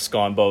asterisk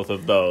on both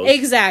of those.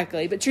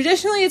 Exactly. But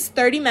traditionally it's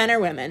 30 men or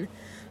women.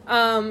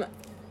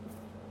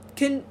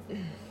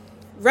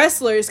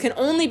 Wrestlers can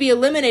only be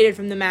eliminated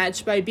from the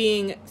match by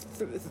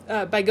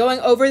by going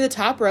over the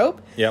top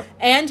rope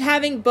and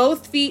having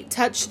both feet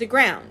touch the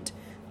ground.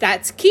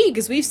 That's key,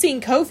 because we've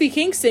seen Kofi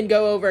Kingston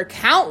go over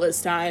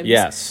countless times.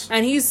 Yes.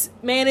 And he's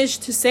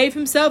managed to save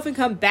himself and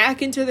come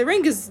back into the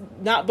ring because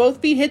not both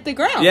feet hit the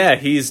ground. Yeah,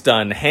 he's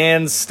done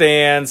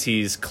handstands.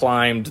 He's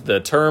climbed the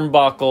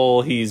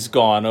turnbuckle. He's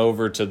gone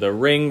over to the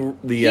ring,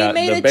 the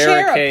barricade. He made a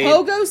chair a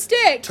pogo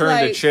stick.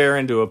 Turned a chair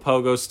into a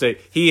pogo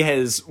stick. He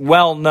is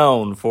well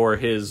known for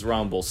his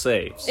Rumble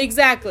saves.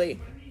 Exactly.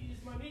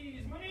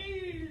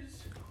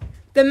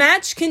 The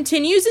match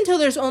continues until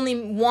there's only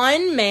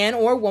one man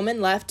or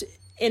woman left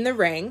in the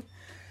ring,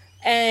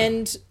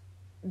 and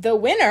the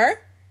winner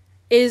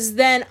is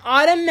then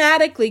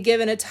automatically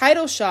given a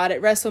title shot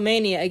at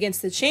WrestleMania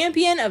against the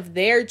champion of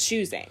their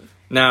choosing.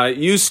 Now, it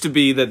used to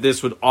be that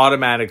this would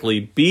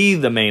automatically be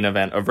the main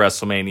event of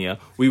WrestleMania.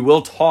 We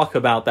will talk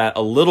about that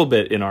a little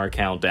bit in our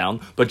countdown,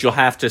 but you'll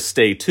have to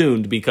stay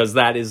tuned because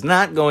that is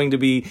not going to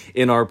be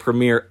in our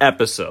premiere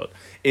episode.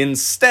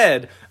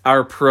 Instead,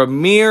 our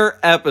premiere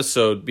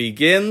episode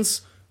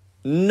begins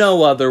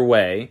no other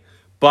way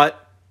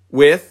but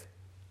with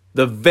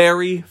the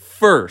very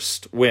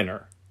first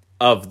winner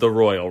of the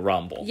Royal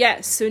Rumble.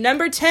 Yes, so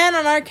number 10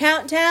 on our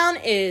countdown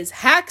is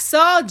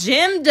Hacksaw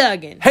Jim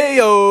Duggan.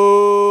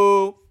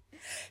 Hey-o!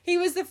 He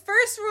was the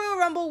first Royal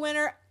Rumble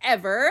winner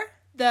ever.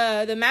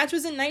 The match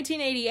was in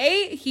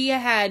 1988. He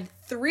had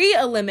 3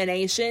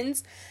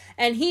 eliminations,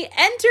 and he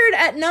entered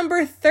at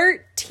number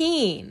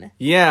 13.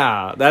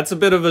 Yeah, that's a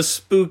bit of a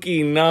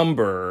spooky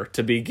number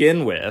to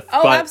begin with.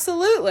 Oh, but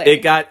absolutely.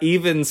 It got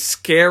even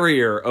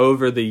scarier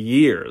over the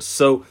years.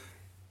 So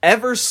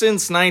ever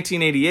since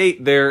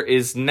 1988, there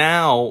is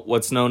now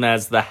what's known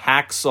as the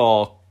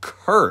Hacksaw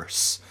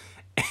Curse.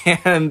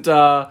 And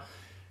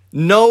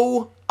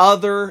no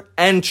other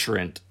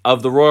entrant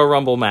of the Royal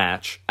Rumble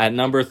match at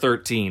number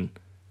 13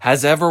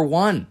 has ever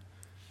won.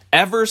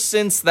 Ever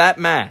since that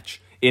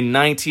match in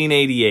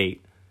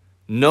 1988,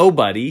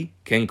 nobody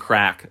can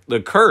crack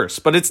the curse.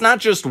 But it's not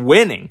just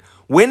winning.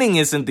 Winning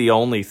isn't the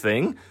only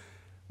thing.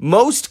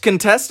 Most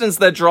contestants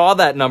that draw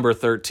that number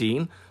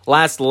 13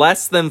 last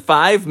less than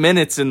 5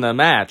 minutes in the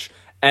match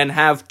and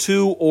have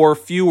 2 or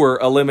fewer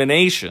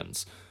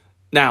eliminations.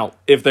 Now,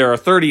 if there are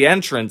 30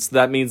 entrants,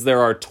 that means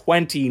there are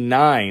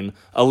 29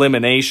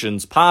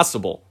 eliminations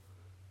possible.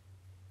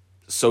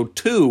 So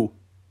 2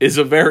 is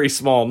a very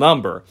small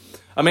number.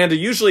 Amanda,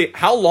 usually,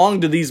 how long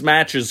do these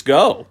matches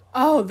go?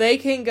 Oh, they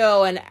can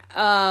go an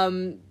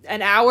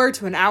hour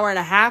to an hour and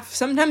a half,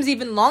 sometimes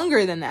even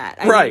longer than that.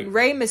 I mean,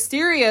 Rey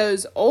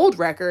Mysterio's old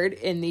record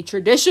in the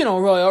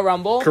traditional Royal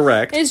Rumble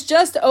is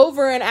just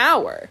over an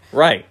hour.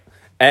 Right.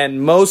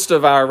 And most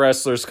of our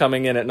wrestlers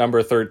coming in at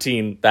number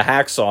 13, the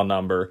Hacksaw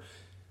number,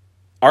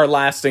 are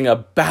lasting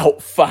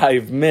about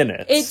 5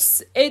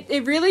 minutes.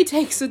 It really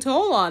takes a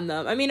toll on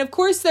them. I mean, of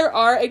course, there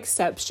are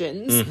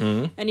exceptions.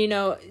 Mm-hmm. And,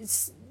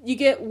 you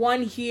get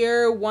one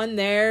here, one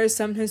there.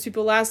 Sometimes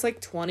people last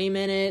like 20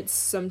 minutes.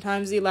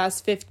 Sometimes they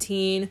last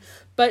 15.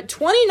 But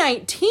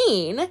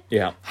 2019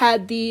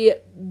 had the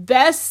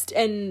best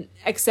and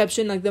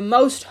exception, like the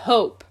most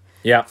hope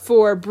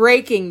for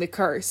breaking the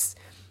curse.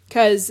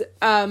 Because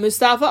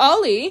Mustafa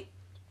Ali,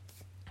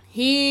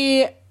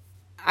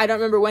 I don't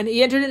remember when,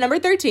 he entered at number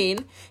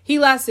 13. He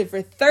lasted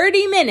for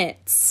 30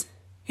 minutes.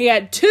 He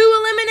had 2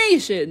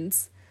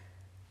 eliminations,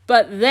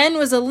 but then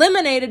was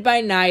eliminated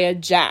by Nia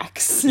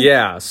Jax.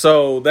 Yeah,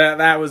 so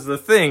that was the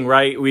thing,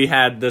 right? We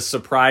had the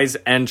surprise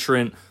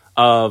entrant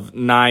of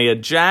Nia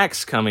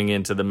Jax coming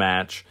into the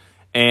match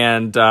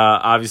and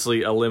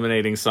obviously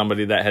eliminating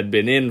somebody that had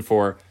been in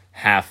for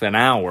half an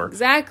hour.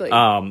 Exactly.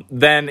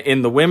 Then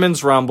in the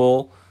Women's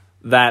Rumble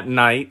that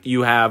night,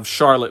 you have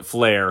Charlotte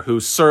Flair,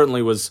 who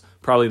certainly was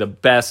probably the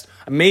best.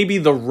 Maybe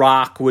The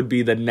Rock would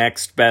be the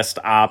next best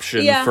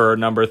option for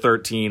number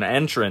 13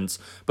 entrance.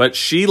 But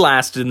she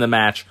lasted in the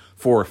match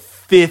for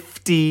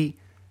 50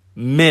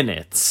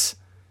 minutes.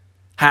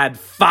 Had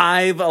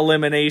 5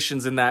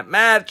 eliminations in that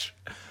match.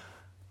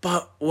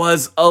 But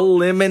was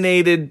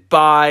eliminated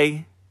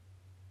by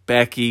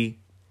Becky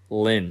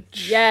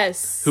Lynch.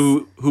 Yes.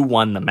 Who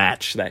won the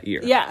match that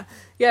year. Yeah.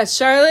 Yeah,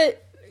 Charlotte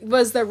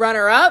was the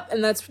runner-up,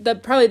 and that's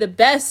probably the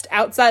best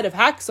outside of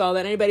Hacksaw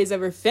that anybody's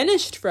ever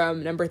finished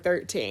from number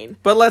 13.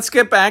 But let's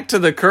get back to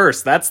the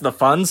curse. That's the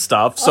fun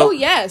stuff. So,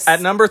 yes. At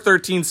number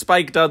 13,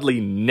 Spike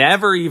Dudley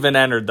never even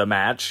entered the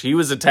match. He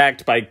was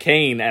attacked by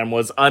Kane and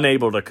was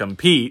unable to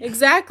compete.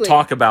 Exactly.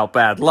 Talk about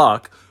bad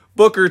luck.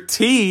 Booker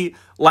T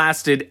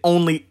lasted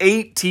only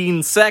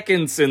 18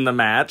 seconds in the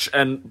match,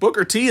 and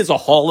Booker T is a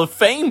Hall of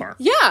Famer.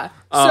 Yeah.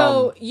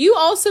 So you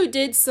also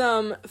did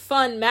some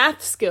fun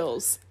math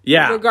skills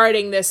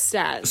regarding this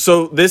stat.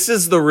 So this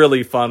is the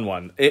really fun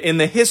one. In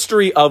the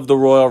history of the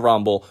Royal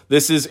Rumble,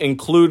 this is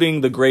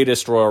including the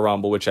greatest Royal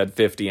Rumble, which had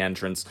 50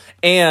 entrants,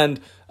 and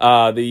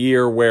the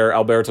year where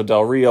Alberto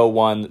Del Rio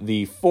won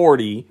the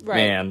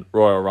 40-man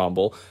Royal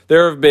Rumble,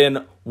 there have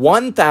been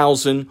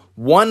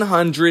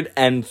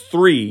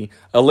 1,103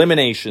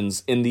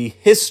 eliminations in the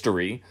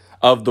history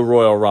of the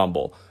Royal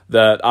Rumble.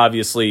 That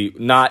obviously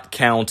not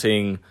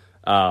counting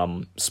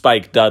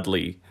Spike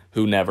Dudley,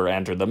 who never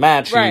entered the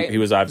match. He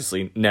was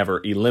obviously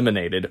never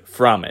eliminated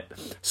from it.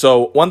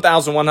 So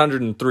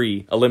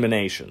 1,103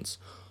 eliminations.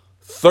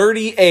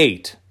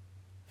 38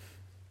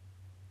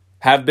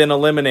 have been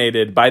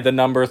eliminated by the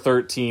number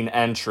 13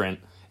 entrant,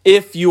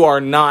 if you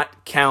are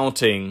not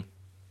counting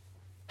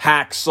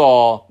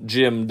Hacksaw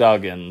Jim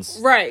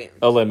Duggan's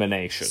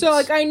eliminations.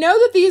 So, I know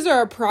that these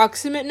are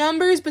approximate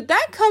numbers, but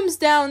that comes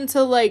down to,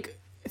 3.5%.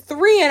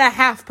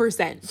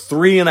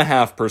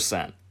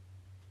 3.5%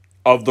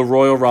 of the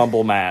Royal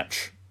Rumble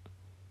match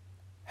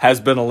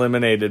has been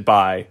eliminated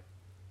by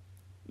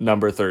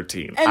number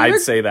 13.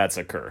 I'd say that's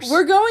a curse.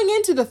 We're going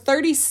into the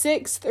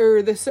 36th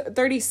or the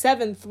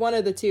 37th, one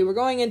of the two. We're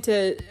going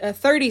into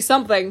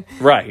 30-something.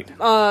 Right.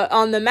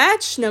 On the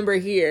match number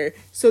here.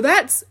 So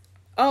that's...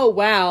 Oh,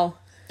 wow.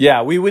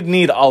 Yeah, we would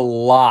need a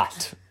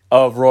lot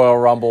of Royal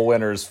Rumble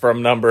winners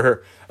from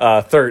number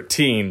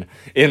 13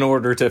 in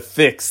order to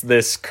fix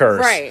this curse.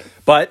 Right.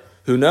 But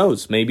who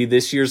knows? Maybe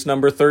this year's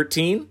number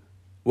 13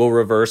 will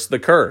reverse the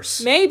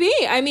curse. Maybe.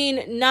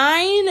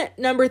 9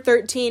 number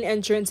 13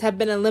 entrants have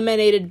been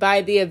eliminated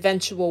by the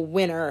eventual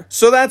winner.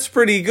 So that's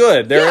pretty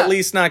good. They're at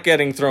least not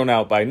getting thrown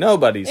out by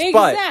nobodies.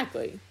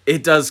 Exactly. But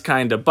it does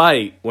kind of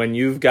bite when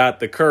you've got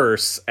the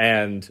curse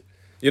and...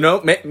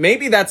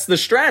 maybe that's the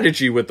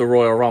strategy with the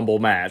Royal Rumble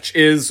match,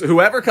 is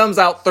whoever comes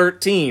out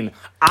 13,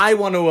 I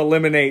want to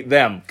eliminate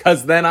them,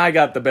 because then I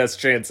got the best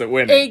chance at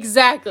winning.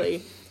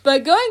 Exactly.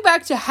 But going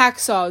back to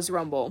Hacksaw's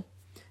Rumble,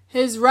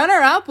 his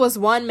runner-up was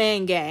One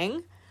Man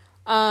Gang.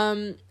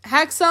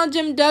 Hacksaw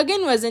Jim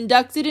Duggan was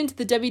inducted into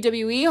the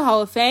WWE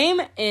Hall of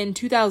Fame in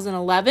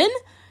 2011.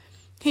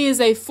 He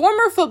is a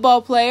former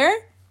football player,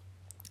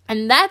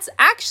 and that's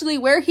actually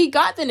where he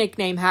got the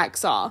nickname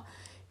Hacksaw.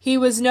 He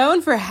was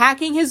known for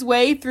hacking his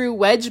way through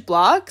wedge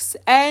blocks,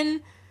 and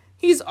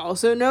he's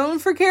also known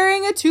for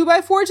carrying a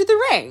 2x4 to the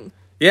ring.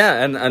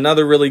 Yeah, and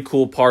another really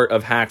cool part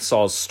of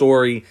Hacksaw's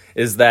story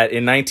is that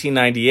in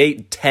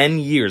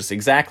 1998,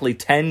 exactly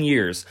 10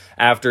 years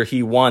after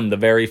he won the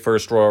very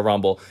first Royal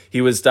Rumble,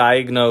 he was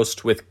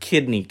diagnosed with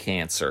kidney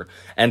cancer,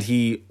 and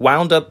he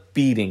wound up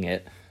beating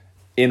it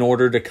in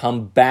order to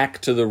come back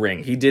to the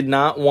ring. He did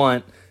not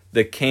want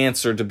the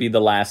cancer to be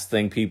the last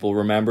thing people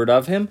remembered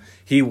of him.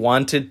 He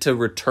wanted to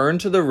return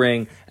to the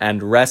ring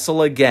and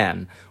wrestle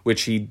again,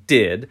 which he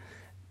did.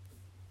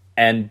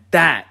 And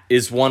that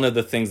is one of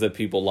the things that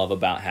people love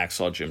about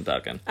Hacksaw Jim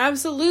Duggan.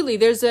 Absolutely.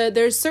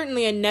 There's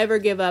certainly a never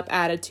give up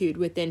attitude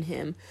within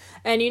him.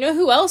 And you know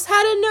who else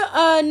had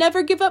a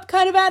never give up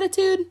kind of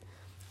attitude?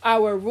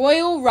 Our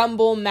Royal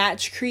Rumble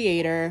match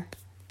creator,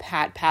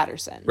 Pat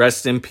Patterson.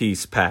 Rest in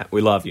peace, Pat. We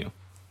love you.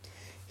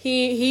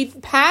 He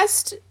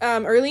passed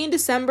early in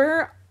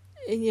December,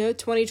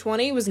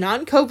 2020. It was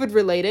non-COVID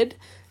related,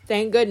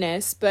 thank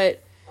goodness.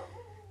 But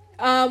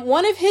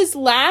one of his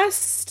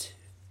last,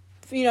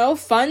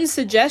 fun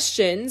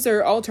suggestions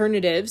or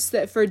alternatives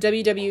that for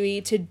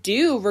WWE to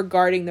do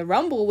regarding the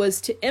Rumble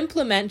was to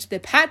implement the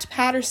Pat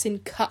Patterson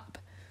Cup.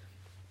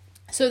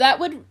 So that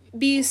would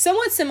be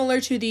somewhat similar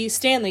to the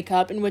Stanley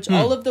Cup, in which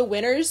all of the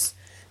winners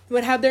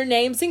would have their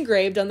names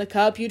engraved on the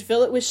cup. You'd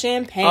fill it with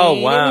champagne. Oh,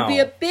 wow. It would be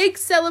a big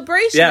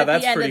celebration at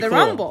the end of the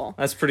Rumble.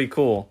 That's pretty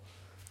cool.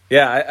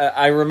 Yeah,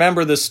 I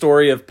remember the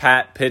story of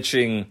Pat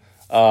pitching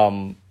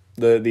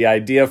the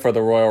idea for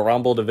the Royal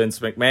Rumble to Vince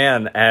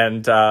McMahon,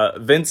 and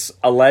Vince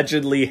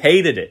allegedly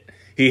hated it.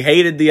 He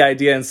hated the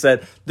idea and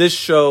said, this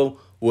show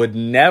would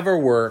never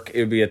work.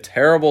 It would be a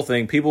terrible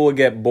thing. People would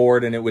get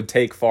bored and it would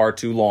take far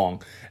too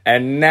long.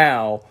 And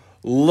now,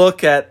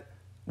 look at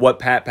what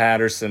Pat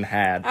Patterson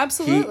had.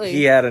 Absolutely.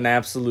 He had an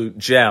absolute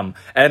gem.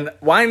 And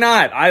why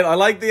not? I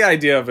like the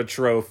idea of a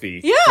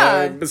trophy.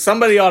 Yeah.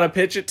 Somebody ought to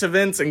pitch it to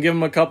Vince and give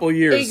him a couple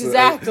years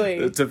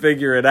to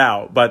figure it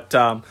out. But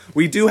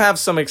we do have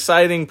some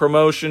exciting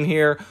promotion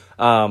here.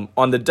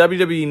 On the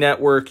WWE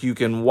Network, you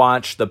can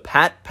watch the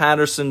Pat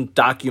Patterson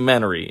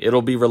documentary.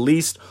 It'll be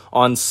released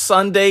on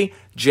Sunday,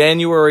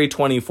 January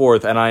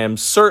 24th, and I am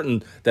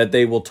certain that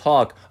they will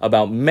talk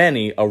about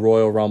many a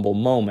Royal Rumble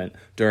moment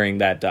during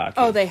that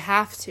documentary. Oh, they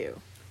have to.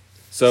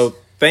 So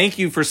thank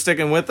you for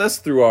sticking with us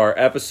through our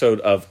episode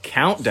of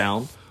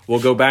Countdown. We'll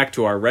go back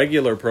to our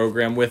regular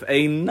program with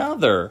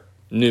another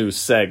new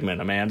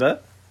segment, Amanda.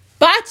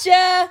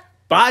 Botcha!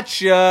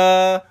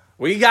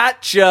 We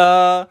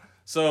gotcha!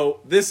 So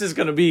this is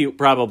going to be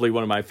probably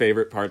one of my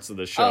favorite parts of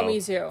the show. Oh, me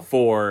too.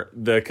 For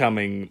the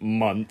coming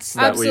months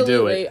that we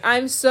do it.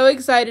 I'm so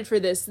excited for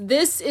this.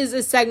 This is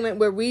a segment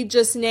where we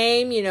just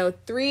name,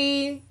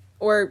 3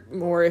 or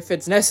more if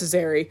it's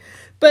necessary,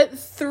 but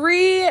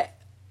 3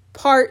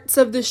 parts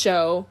of the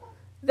show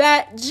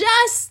that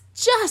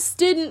just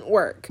didn't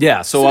work.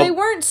 Yeah, so they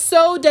weren't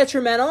so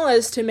detrimental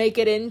as to make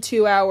it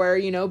into our,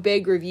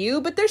 big review,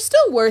 but they're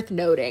still worth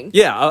noting.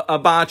 Yeah, a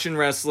botch in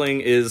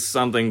wrestling is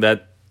something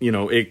that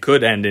it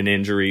could end in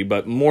injury,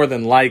 but more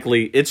than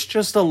likely, it's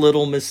just a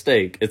little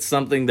mistake. It's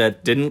something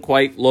that didn't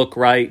quite look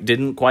right,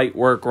 didn't quite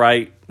work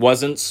right,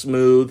 wasn't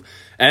smooth,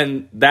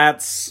 and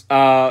that's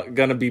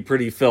going to be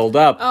pretty filled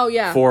up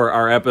for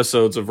our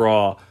episodes of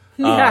Raw.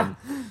 Yeah.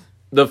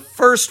 The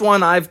first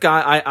one I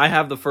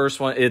have the first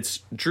one. It's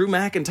Drew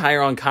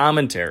McIntyre on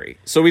commentary.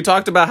 So we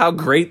talked about how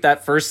great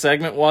that first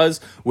segment was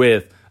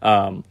with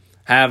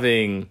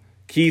having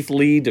Keith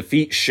Lee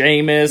defeat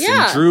Sheamus,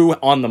 and Drew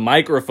on the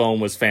microphone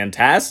was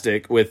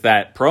fantastic with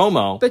that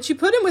promo. But you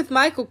put him with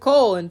Michael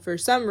Cole, and for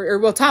some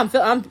Tom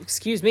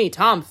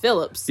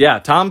Phillips. Yeah,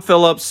 Tom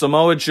Phillips,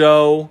 Samoa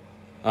Joe,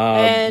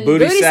 and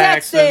Booty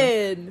Saxton.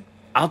 Saxton.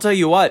 I'll tell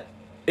you what.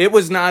 It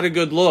was not a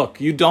good look.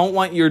 You don't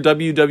want your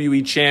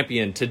WWE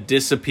champion to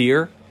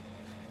disappear.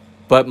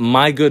 But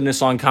my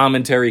goodness, on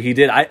commentary, he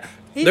did.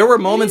 There were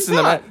moments in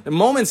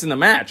the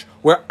match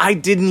where I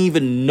didn't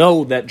even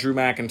know that Drew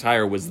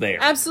McIntyre was there.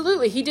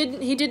 Absolutely. He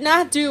did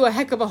not do a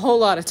heck of a whole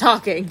lot of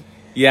talking.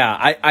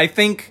 Yeah, I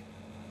think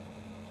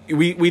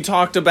we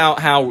talked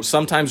about how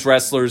sometimes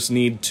wrestlers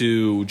need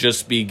to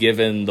just be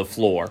given the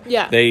floor.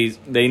 Yeah. They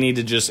need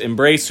to just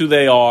embrace who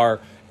they are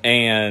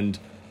and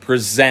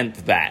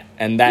present that,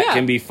 and that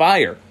can be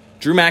fire.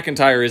 Drew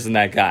McIntyre isn't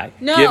that guy.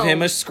 No. Give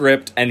him a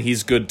script and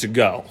he's good to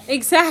go.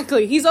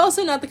 Exactly. He's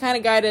also not the kind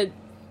of guy to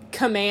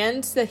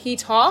command that he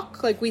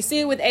talk. Like, we see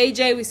it with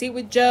AJ, we see it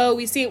with Joe,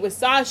 we see it with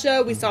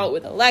Sasha, we saw it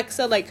with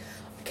Alexa, like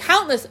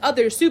countless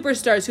other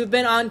superstars who've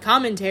been on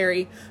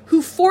commentary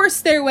who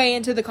force their way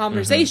into the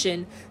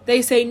conversation.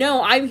 They say,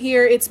 no, I'm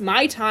here, it's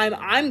my time,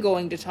 I'm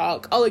going to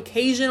talk. I'll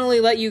occasionally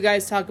let you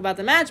guys talk about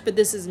the match, but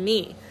this is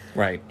me.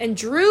 Right. And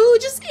Drew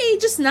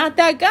just not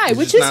that guy,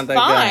 which is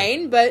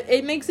fine, but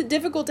it makes it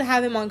difficult to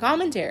have him on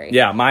commentary.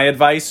 Yeah, my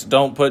advice,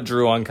 don't put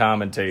Drew on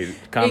commentary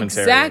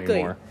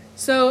anymore.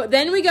 So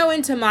then we go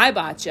into my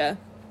botcha,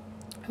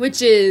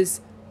 which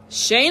is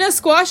Shayna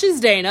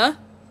squashes Dana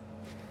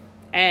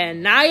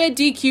and Nia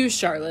DQs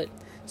Charlotte.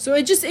 So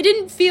it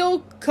didn't feel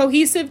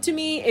cohesive to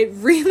me. It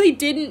really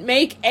didn't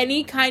make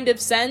any kind of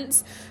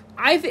sense.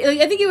 I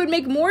think it would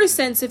make more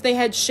sense if they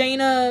had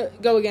Shayna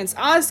go against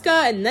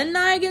Asuka and then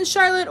Nia against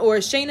Charlotte, or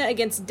Shayna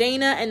against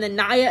Dana and then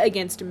Nia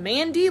against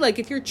Mandy. Like,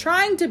 if you're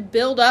trying to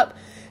build up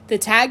the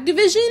tag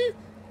division,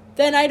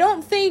 then I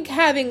don't think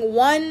having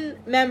one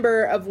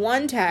member of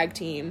one tag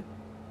team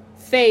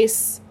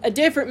face a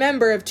different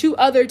member of two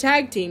other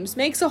tag teams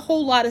makes a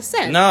whole lot of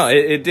sense. No,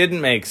 it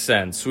didn't make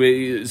sense.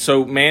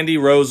 So Mandy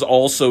Rose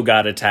also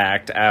got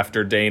attacked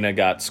after Dana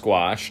got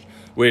squashed,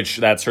 which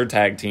that's her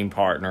tag team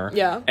partner.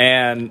 Yeah.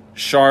 And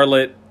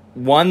Charlotte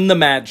won the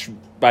match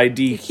by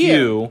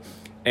DQ.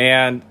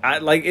 And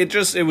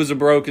it was a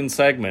broken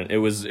segment. It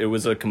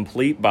was a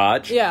complete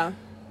botch. Yeah.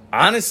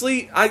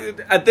 Honestly,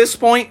 at this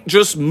point,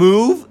 just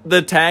move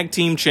the tag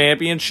team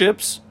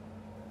championships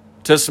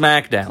to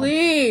Smackdown.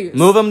 Please.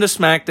 Move them to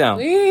Smackdown.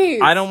 Please.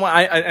 I don't want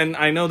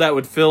I know that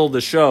would fill the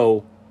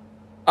show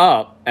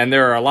up, and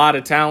there's a lot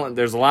of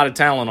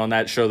talent on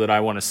that show that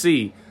I want to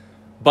see.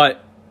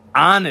 But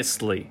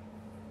honestly,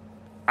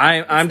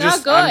 I'm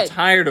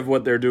tired of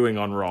what they're doing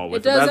on Raw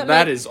with it.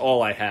 That is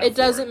all I have. It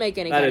doesn't make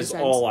any kind of sense. That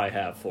is all I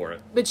have for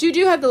it. But you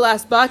do have the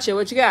last botcha.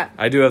 What you got?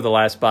 I do have the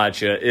last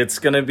botcha. It's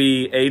going to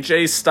be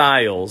AJ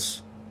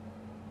Styles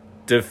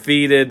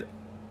defeated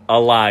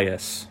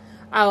Elias.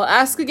 I'll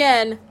ask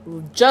again,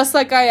 just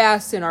like I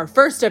asked in our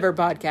first ever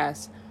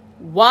podcast.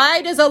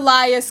 Why does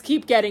Elias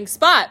keep getting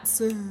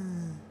spots?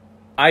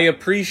 I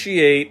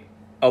appreciate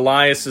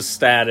Elias'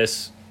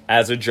 status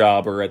as a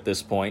jobber at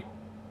this point.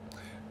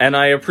 And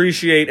I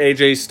appreciate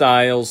AJ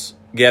Styles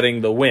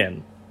getting the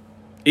win.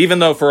 Even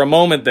though for a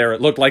moment there it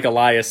looked like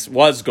Elias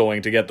was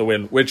going to get the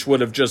win, which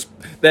would have just...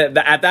 at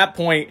that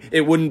point,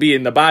 it wouldn't be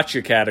in the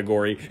botcha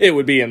category. It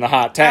would be in the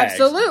hot tags.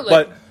 Absolutely.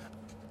 But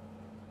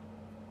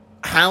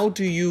how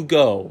do you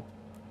go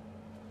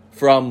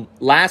from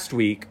last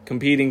week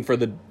competing for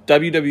the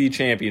WWE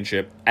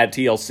Championship at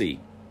TLC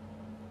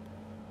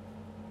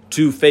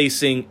to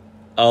facing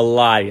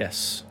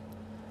Elias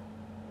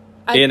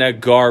in a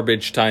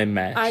garbage time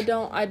match? I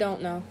don't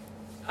know.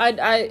 I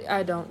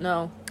don't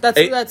know.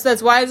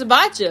 That's why it's a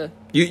botcha.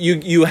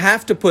 You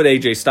have to put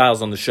AJ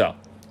Styles on the show.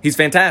 He's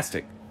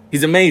fantastic.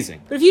 He's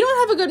amazing. But if you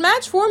don't have a good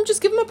match for him,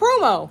 just give him a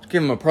promo.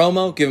 Give him a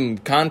promo. Give him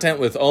content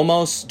with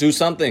Omos. Do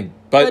something.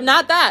 But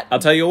not that. I'll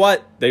tell you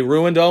what. They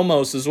ruined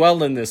Omos as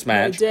well in this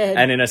match. They did.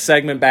 And in a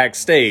segment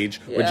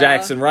backstage with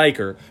Jackson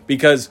Riker.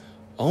 Because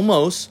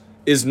Omos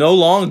is no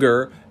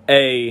longer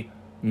a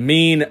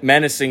mean,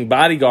 menacing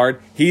bodyguard.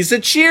 He's a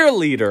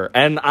cheerleader.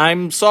 And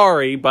I'm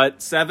sorry, but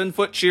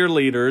 7-foot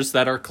cheerleaders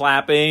that are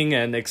clapping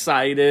and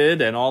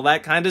excited and all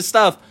that kind of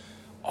stuff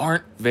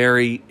aren't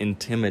very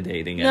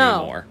intimidating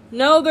anymore.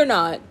 No, they're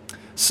not.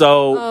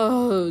 So...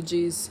 oh,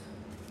 jeez.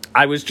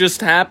 I was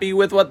just happy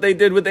with what they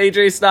did with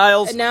AJ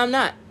Styles. And now I'm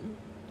not.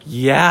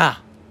 Yeah.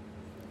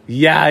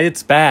 Yeah,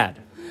 it's bad.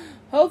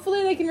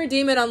 Hopefully they can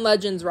redeem it on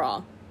Legends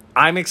Raw.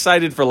 I'm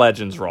excited for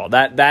Legends Raw.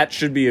 That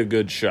should be a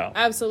good show.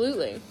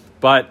 Absolutely.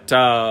 But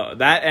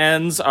that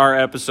ends our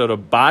episode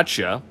of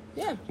Botcha.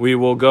 Yeah. We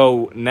will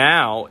go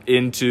now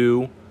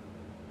into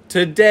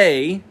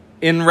today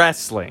in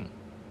wrestling.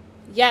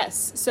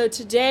 Yes. So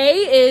today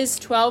is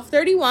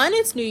 12/31.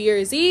 It's New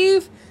Year's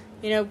Eve.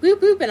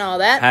 Whoop whoop and all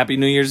that. Happy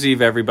New Year's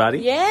Eve, everybody.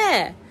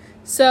 Yeah.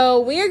 So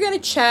we are going to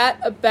chat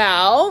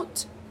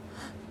about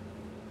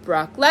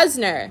Brock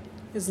Lesnar.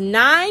 Because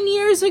 9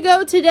 years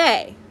ago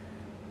today,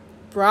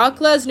 Brock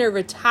Lesnar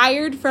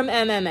retired from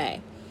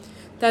MMA.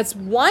 That's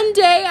one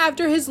day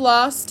after his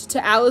loss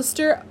to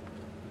Alistair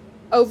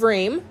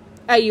Overeem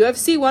at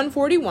UFC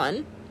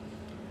 141.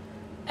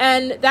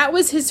 And that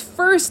was his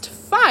first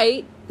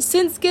fight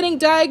since getting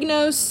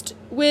diagnosed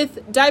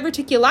with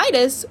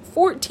diverticulitis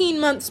 14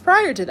 months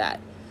prior to that.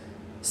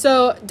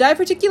 So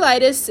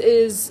diverticulitis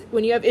is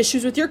when you have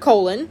issues with your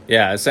colon.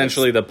 Yeah,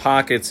 essentially the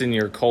pockets in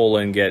your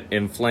colon get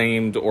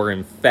inflamed or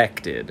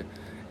infected,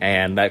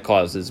 and that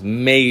causes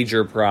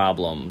major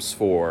problems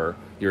for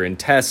your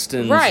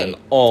intestines and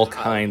all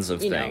kinds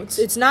of things.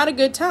 It's not a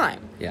good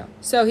time. Yeah.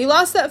 So he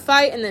lost that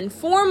fight, and then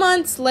 4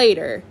 months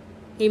later,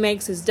 he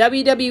makes his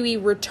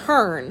WWE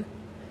return,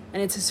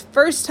 and it's his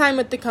first time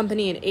with the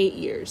company in 8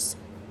 years.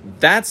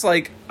 That's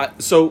like,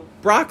 so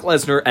Brock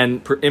Lesnar,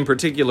 and in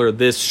particular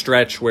this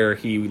stretch where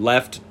he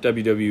left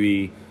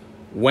WWE,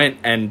 went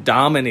and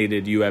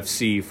dominated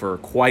UFC for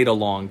quite a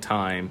long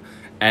time,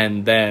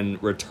 and then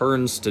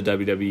returns to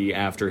WWE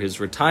after his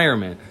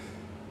retirement.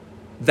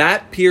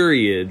 That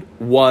period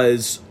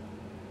was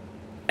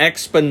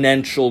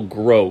exponential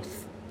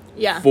growth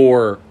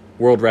for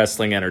World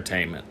Wrestling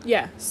Entertainment.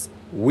 Yes.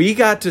 We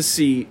got to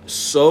see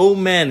so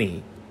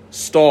many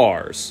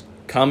stars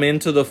come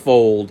into the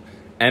fold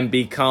and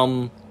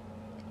become,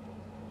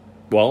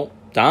 well,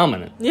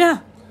 dominant.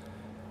 Yeah.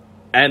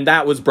 And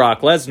that was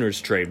Brock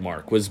Lesnar's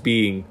trademark, was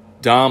being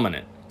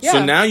dominant. Yeah.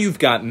 So now you've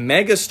got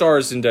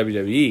megastars in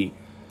WWE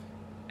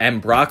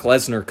and Brock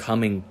Lesnar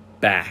coming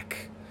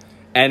back.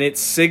 And it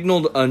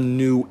signaled a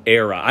new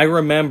era. I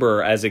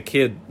remember as a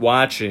kid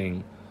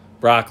watching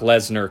Brock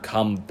Lesnar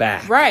come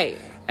back. Right.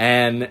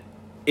 And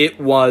it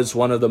was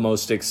one of the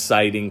most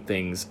exciting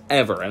things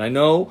ever. And I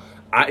know,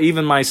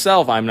 even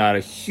myself, I'm not a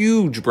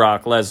huge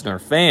Brock Lesnar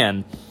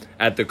fan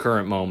at the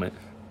current moment.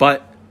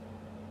 But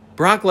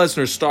Brock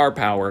Lesnar's star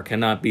power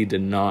cannot be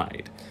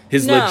denied.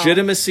 His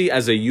legitimacy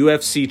as a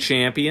UFC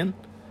champion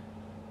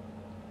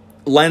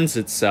lends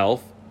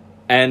itself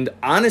and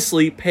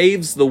honestly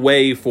paves the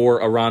way for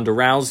a Ronda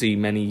Rousey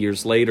many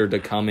years later to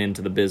come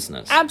into the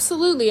business.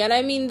 Absolutely. And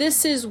I mean,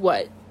 this is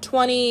what,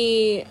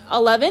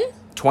 2011?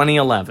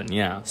 2011,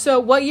 yeah. So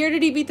what year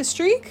did he beat the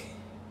streak?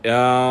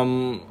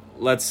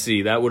 Let's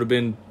see. That would have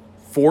been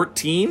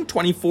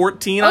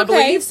 2014, I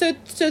believe. Okay,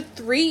 so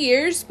 3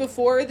 years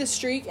before the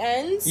streak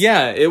ends?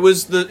 Yeah, it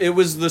was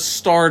the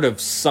start of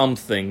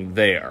something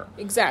there.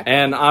 Exactly.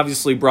 And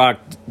obviously Brock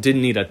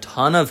didn't need a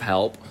ton of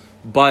help,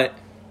 but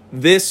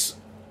this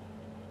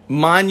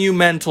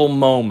monumental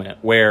moment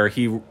where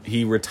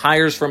he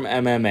retires from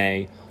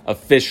MMA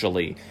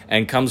officially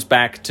and comes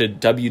back to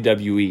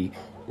WWE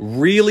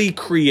really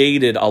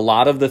created a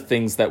lot of the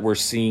things that we're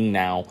seeing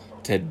now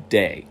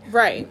today.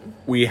 Right.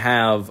 We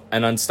have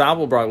an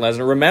unstoppable Brock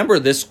Lesnar. Remember,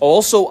 this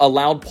also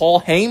allowed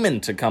Paul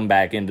Heyman to come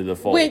back into the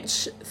fold.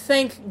 Which,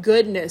 thank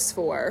goodness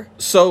for.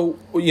 So,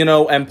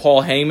 and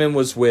Paul Heyman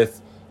was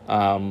with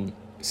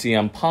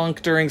CM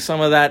Punk during some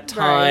of that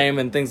time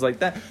and things like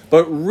that.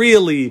 But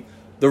really,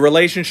 the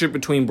relationship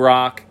between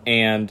Brock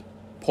and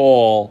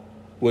Paul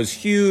was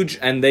huge,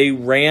 and they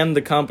ran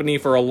the company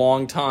for a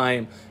long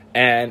time.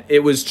 And it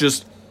was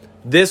just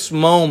this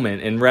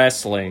moment in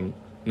wrestling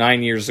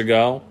 9 years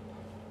ago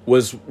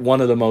was one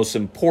of the most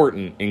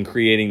important in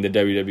creating the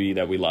WWE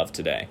that we love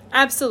today.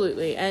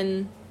 Absolutely.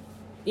 And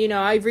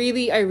I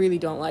really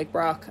don't like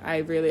Brock.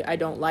 I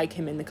don't like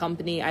him in the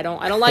company. I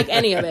don't like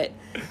any of it.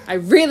 I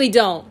really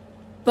don't.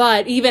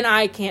 But even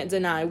I can't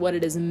deny what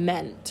it has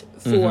meant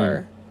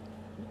for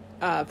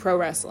pro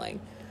wrestling.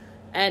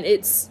 And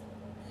it's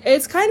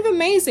kind of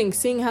amazing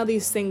seeing how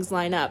these things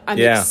line up. I'm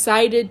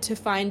excited to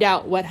find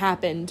out what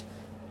happened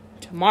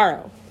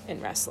tomorrow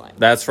in wrestling.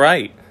 That's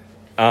right.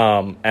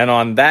 And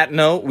on that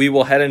note, we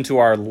will head into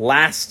our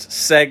last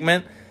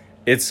segment.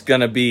 It's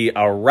going to be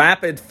a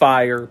rapid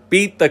fire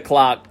beat the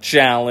clock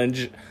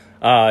challenge.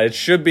 It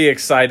should be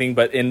exciting,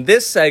 but in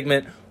this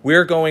segment,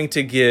 we're going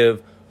to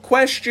give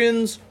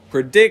questions,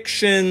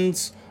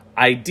 predictions,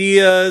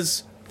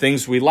 ideas,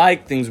 things we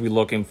like, things we're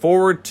looking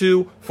forward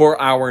to for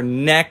our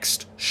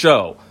next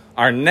show.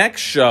 Our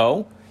next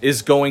show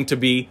is going to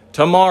be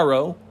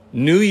tomorrow,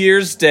 New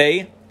Year's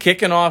Day,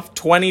 kicking off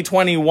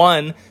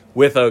 2021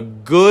 with a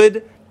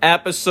good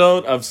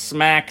episode of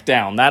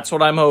Smackdown. That's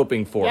what I'm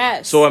hoping for.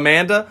 Yes. So,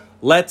 Amanda,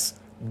 let's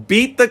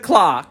beat the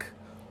clock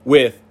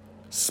with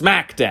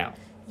Smackdown.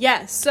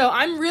 Yes, so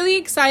I'm really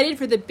excited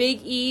for the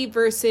Big E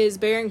versus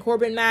Baron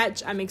Corbin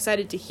match. I'm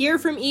excited to hear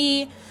from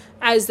E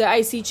as the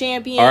IC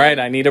champion. All right,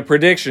 I need a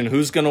prediction.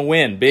 Who's going to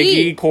win? Big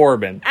E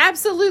Corbin.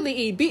 Absolutely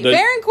E.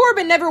 Baron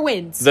Corbin never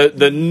wins.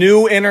 The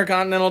new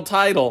Intercontinental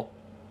title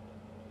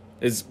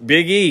is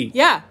Big E.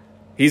 Yeah.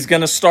 He's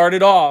going to start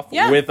it off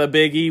Yeah. with a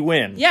Big E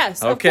win.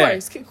 Yes, okay. of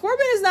course.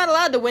 Corbin is not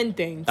allowed to win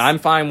things. I'm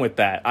fine with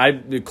that.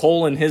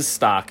 Coal in his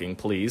stocking,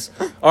 please.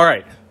 All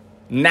right.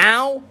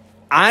 Now,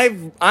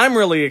 I'm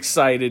really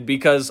excited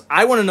because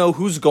I want to know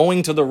who's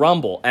going to the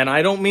Rumble. And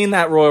I don't mean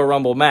that Royal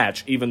Rumble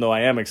match, even though I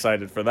am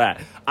excited for that.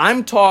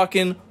 I'm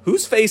talking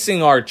who's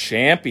facing our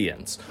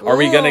champions. Are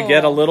we going to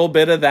get a little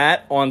bit of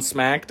that on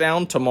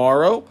Smackdown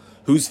tomorrow?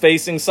 Who's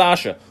facing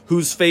Sasha?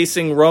 Who's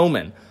facing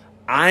Roman?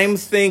 I'm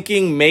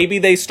thinking maybe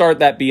they start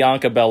that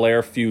Bianca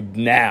Belair feud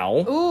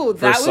now. Ooh,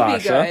 that for would be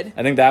Sasha. good.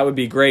 I think that would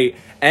be great.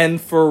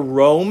 And for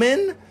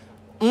Roman,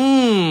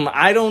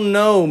 I don't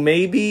know.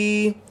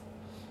 Maybe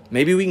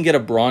we can get a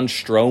Braun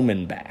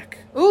Strowman back.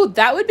 Ooh,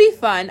 that would be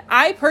fun.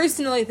 I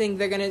personally think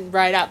they're going to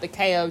ride out the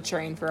KO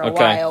train for a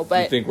while.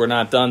 But you think we're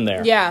not done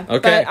there? Yeah.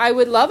 Okay. But I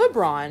would love a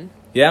Braun.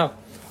 Yeah.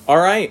 All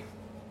right.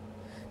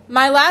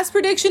 My last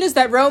prediction is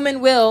that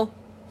Roman will,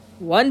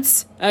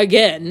 once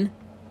again,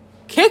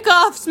 kick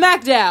off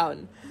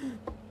SmackDown.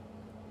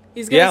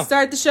 He's going to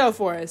start the show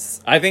for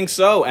us. I think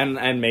so,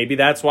 and maybe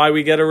that's why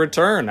we get a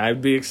return. I'd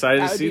be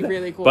excited to see that. That would be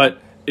really cool. But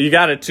you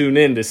got to tune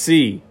in to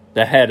see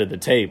the head of the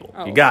table.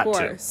 Oh, you got of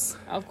course. to.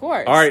 Of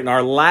course. All right, and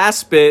our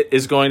last bit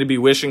is going to be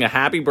wishing a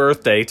happy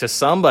birthday to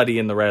somebody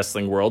in the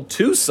wrestling world.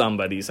 Two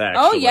somebodies,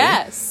 actually. Oh,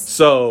 yes.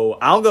 So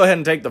I'll go ahead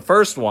and take the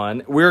first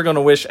one. We're going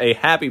to wish a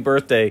happy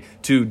birthday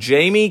to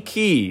Jamie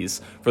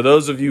Keys. For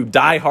those of you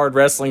diehard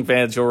wrestling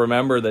fans, you'll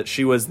remember that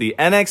she was the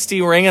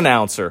NXT ring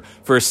announcer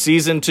for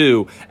Season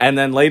 2 and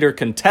then later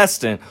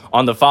contestant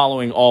on the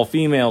following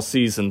all-female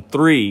Season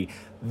 3.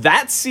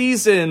 That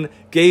season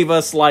gave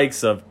us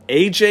likes of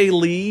AJ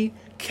Lee,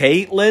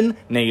 Caitlyn,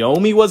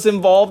 Naomi was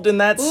involved in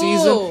that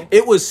season.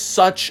 It was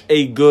such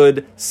a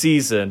good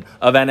season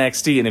of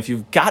NXT, and if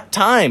you've got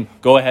time,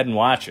 go ahead and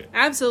watch it.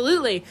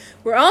 Absolutely.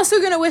 We're also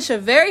going to wish a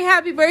very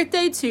happy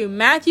birthday to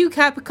Matthew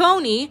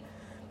Capicone.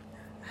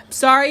 I'm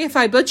sorry if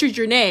I butchered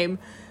your name,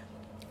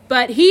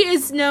 but he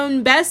is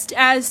known best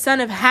as Son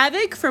of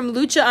Havoc from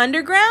Lucha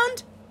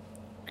Underground.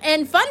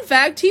 And fun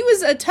fact, he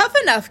was a Tough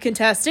Enough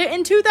contestant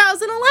in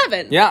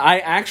 2011. Yeah, I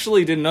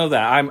actually didn't know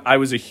that. I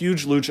was a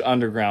huge Lucha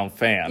Underground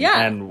fan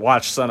and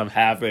watched Son of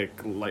Havoc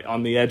like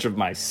on the edge of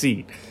my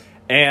seat.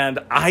 And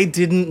I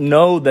didn't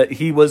know that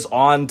he was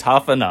on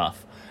Tough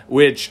Enough,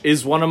 which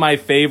is one of my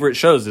favorite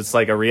shows. It's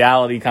like a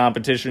reality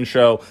competition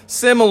show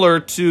similar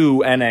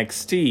to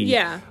NXT.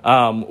 Yeah.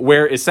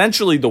 Where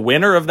essentially the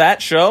winner of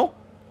that show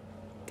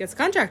gets a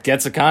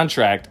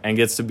contract and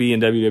gets to be in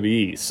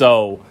WWE.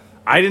 So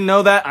I didn't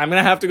know that. I'm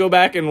going to have to go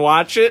back and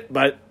watch it,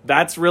 but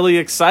that's really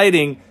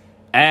exciting.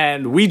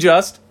 And we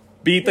just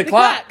beat the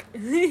clock.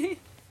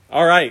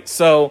 All right,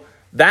 so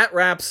that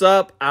wraps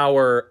up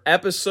our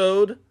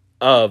episode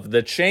of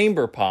the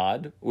Chamber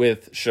Pod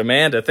with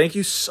Shamanda. Thank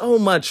you so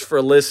much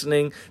for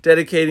listening,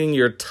 dedicating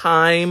your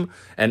time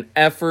and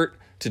effort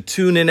to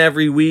tune in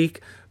every week.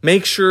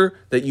 Make sure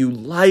that you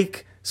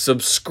like,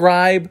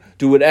 subscribe,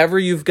 do whatever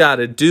you've got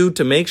to do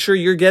to make sure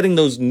you're getting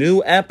those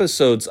new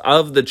episodes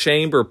of the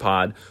Chamber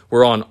Pod.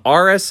 We're on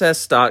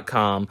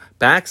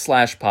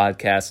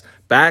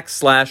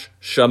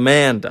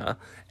rss.com/podcast/Shamanda.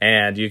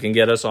 And you can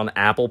get us on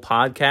Apple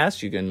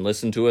Podcasts. You can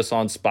listen to us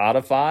on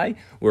Spotify.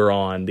 We're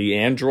on the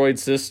Android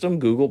system,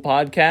 Google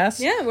Podcasts.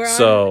 Yeah, we're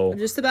on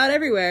just about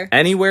everywhere.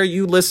 Anywhere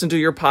you listen to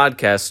your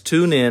podcast,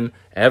 tune in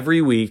every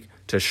week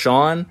to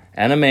Sean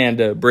and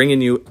Amanda,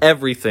 bringing you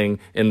everything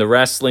in the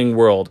wrestling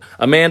world.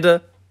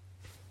 Amanda,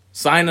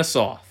 sign us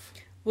off.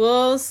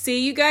 We'll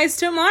see you guys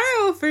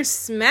tomorrow for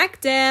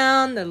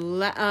Smackdown,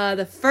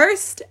 the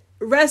first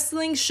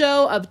wrestling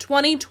show of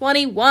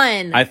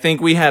 2021. I think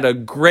we had a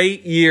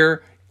great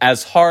year,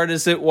 as hard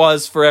as it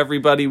was for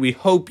everybody. We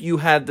hope you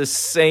had the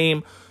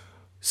same.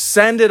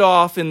 Send it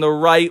off in the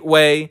right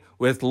way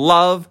with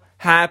love,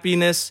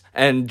 happiness,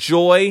 and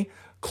joy.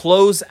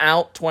 Close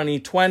out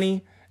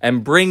 2020.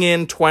 And bring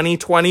in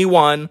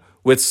 2021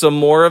 with some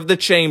more of the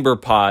Chamber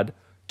Pod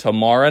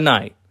tomorrow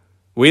night.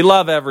 We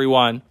love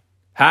everyone.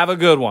 Have a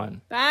good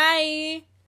one. Bye.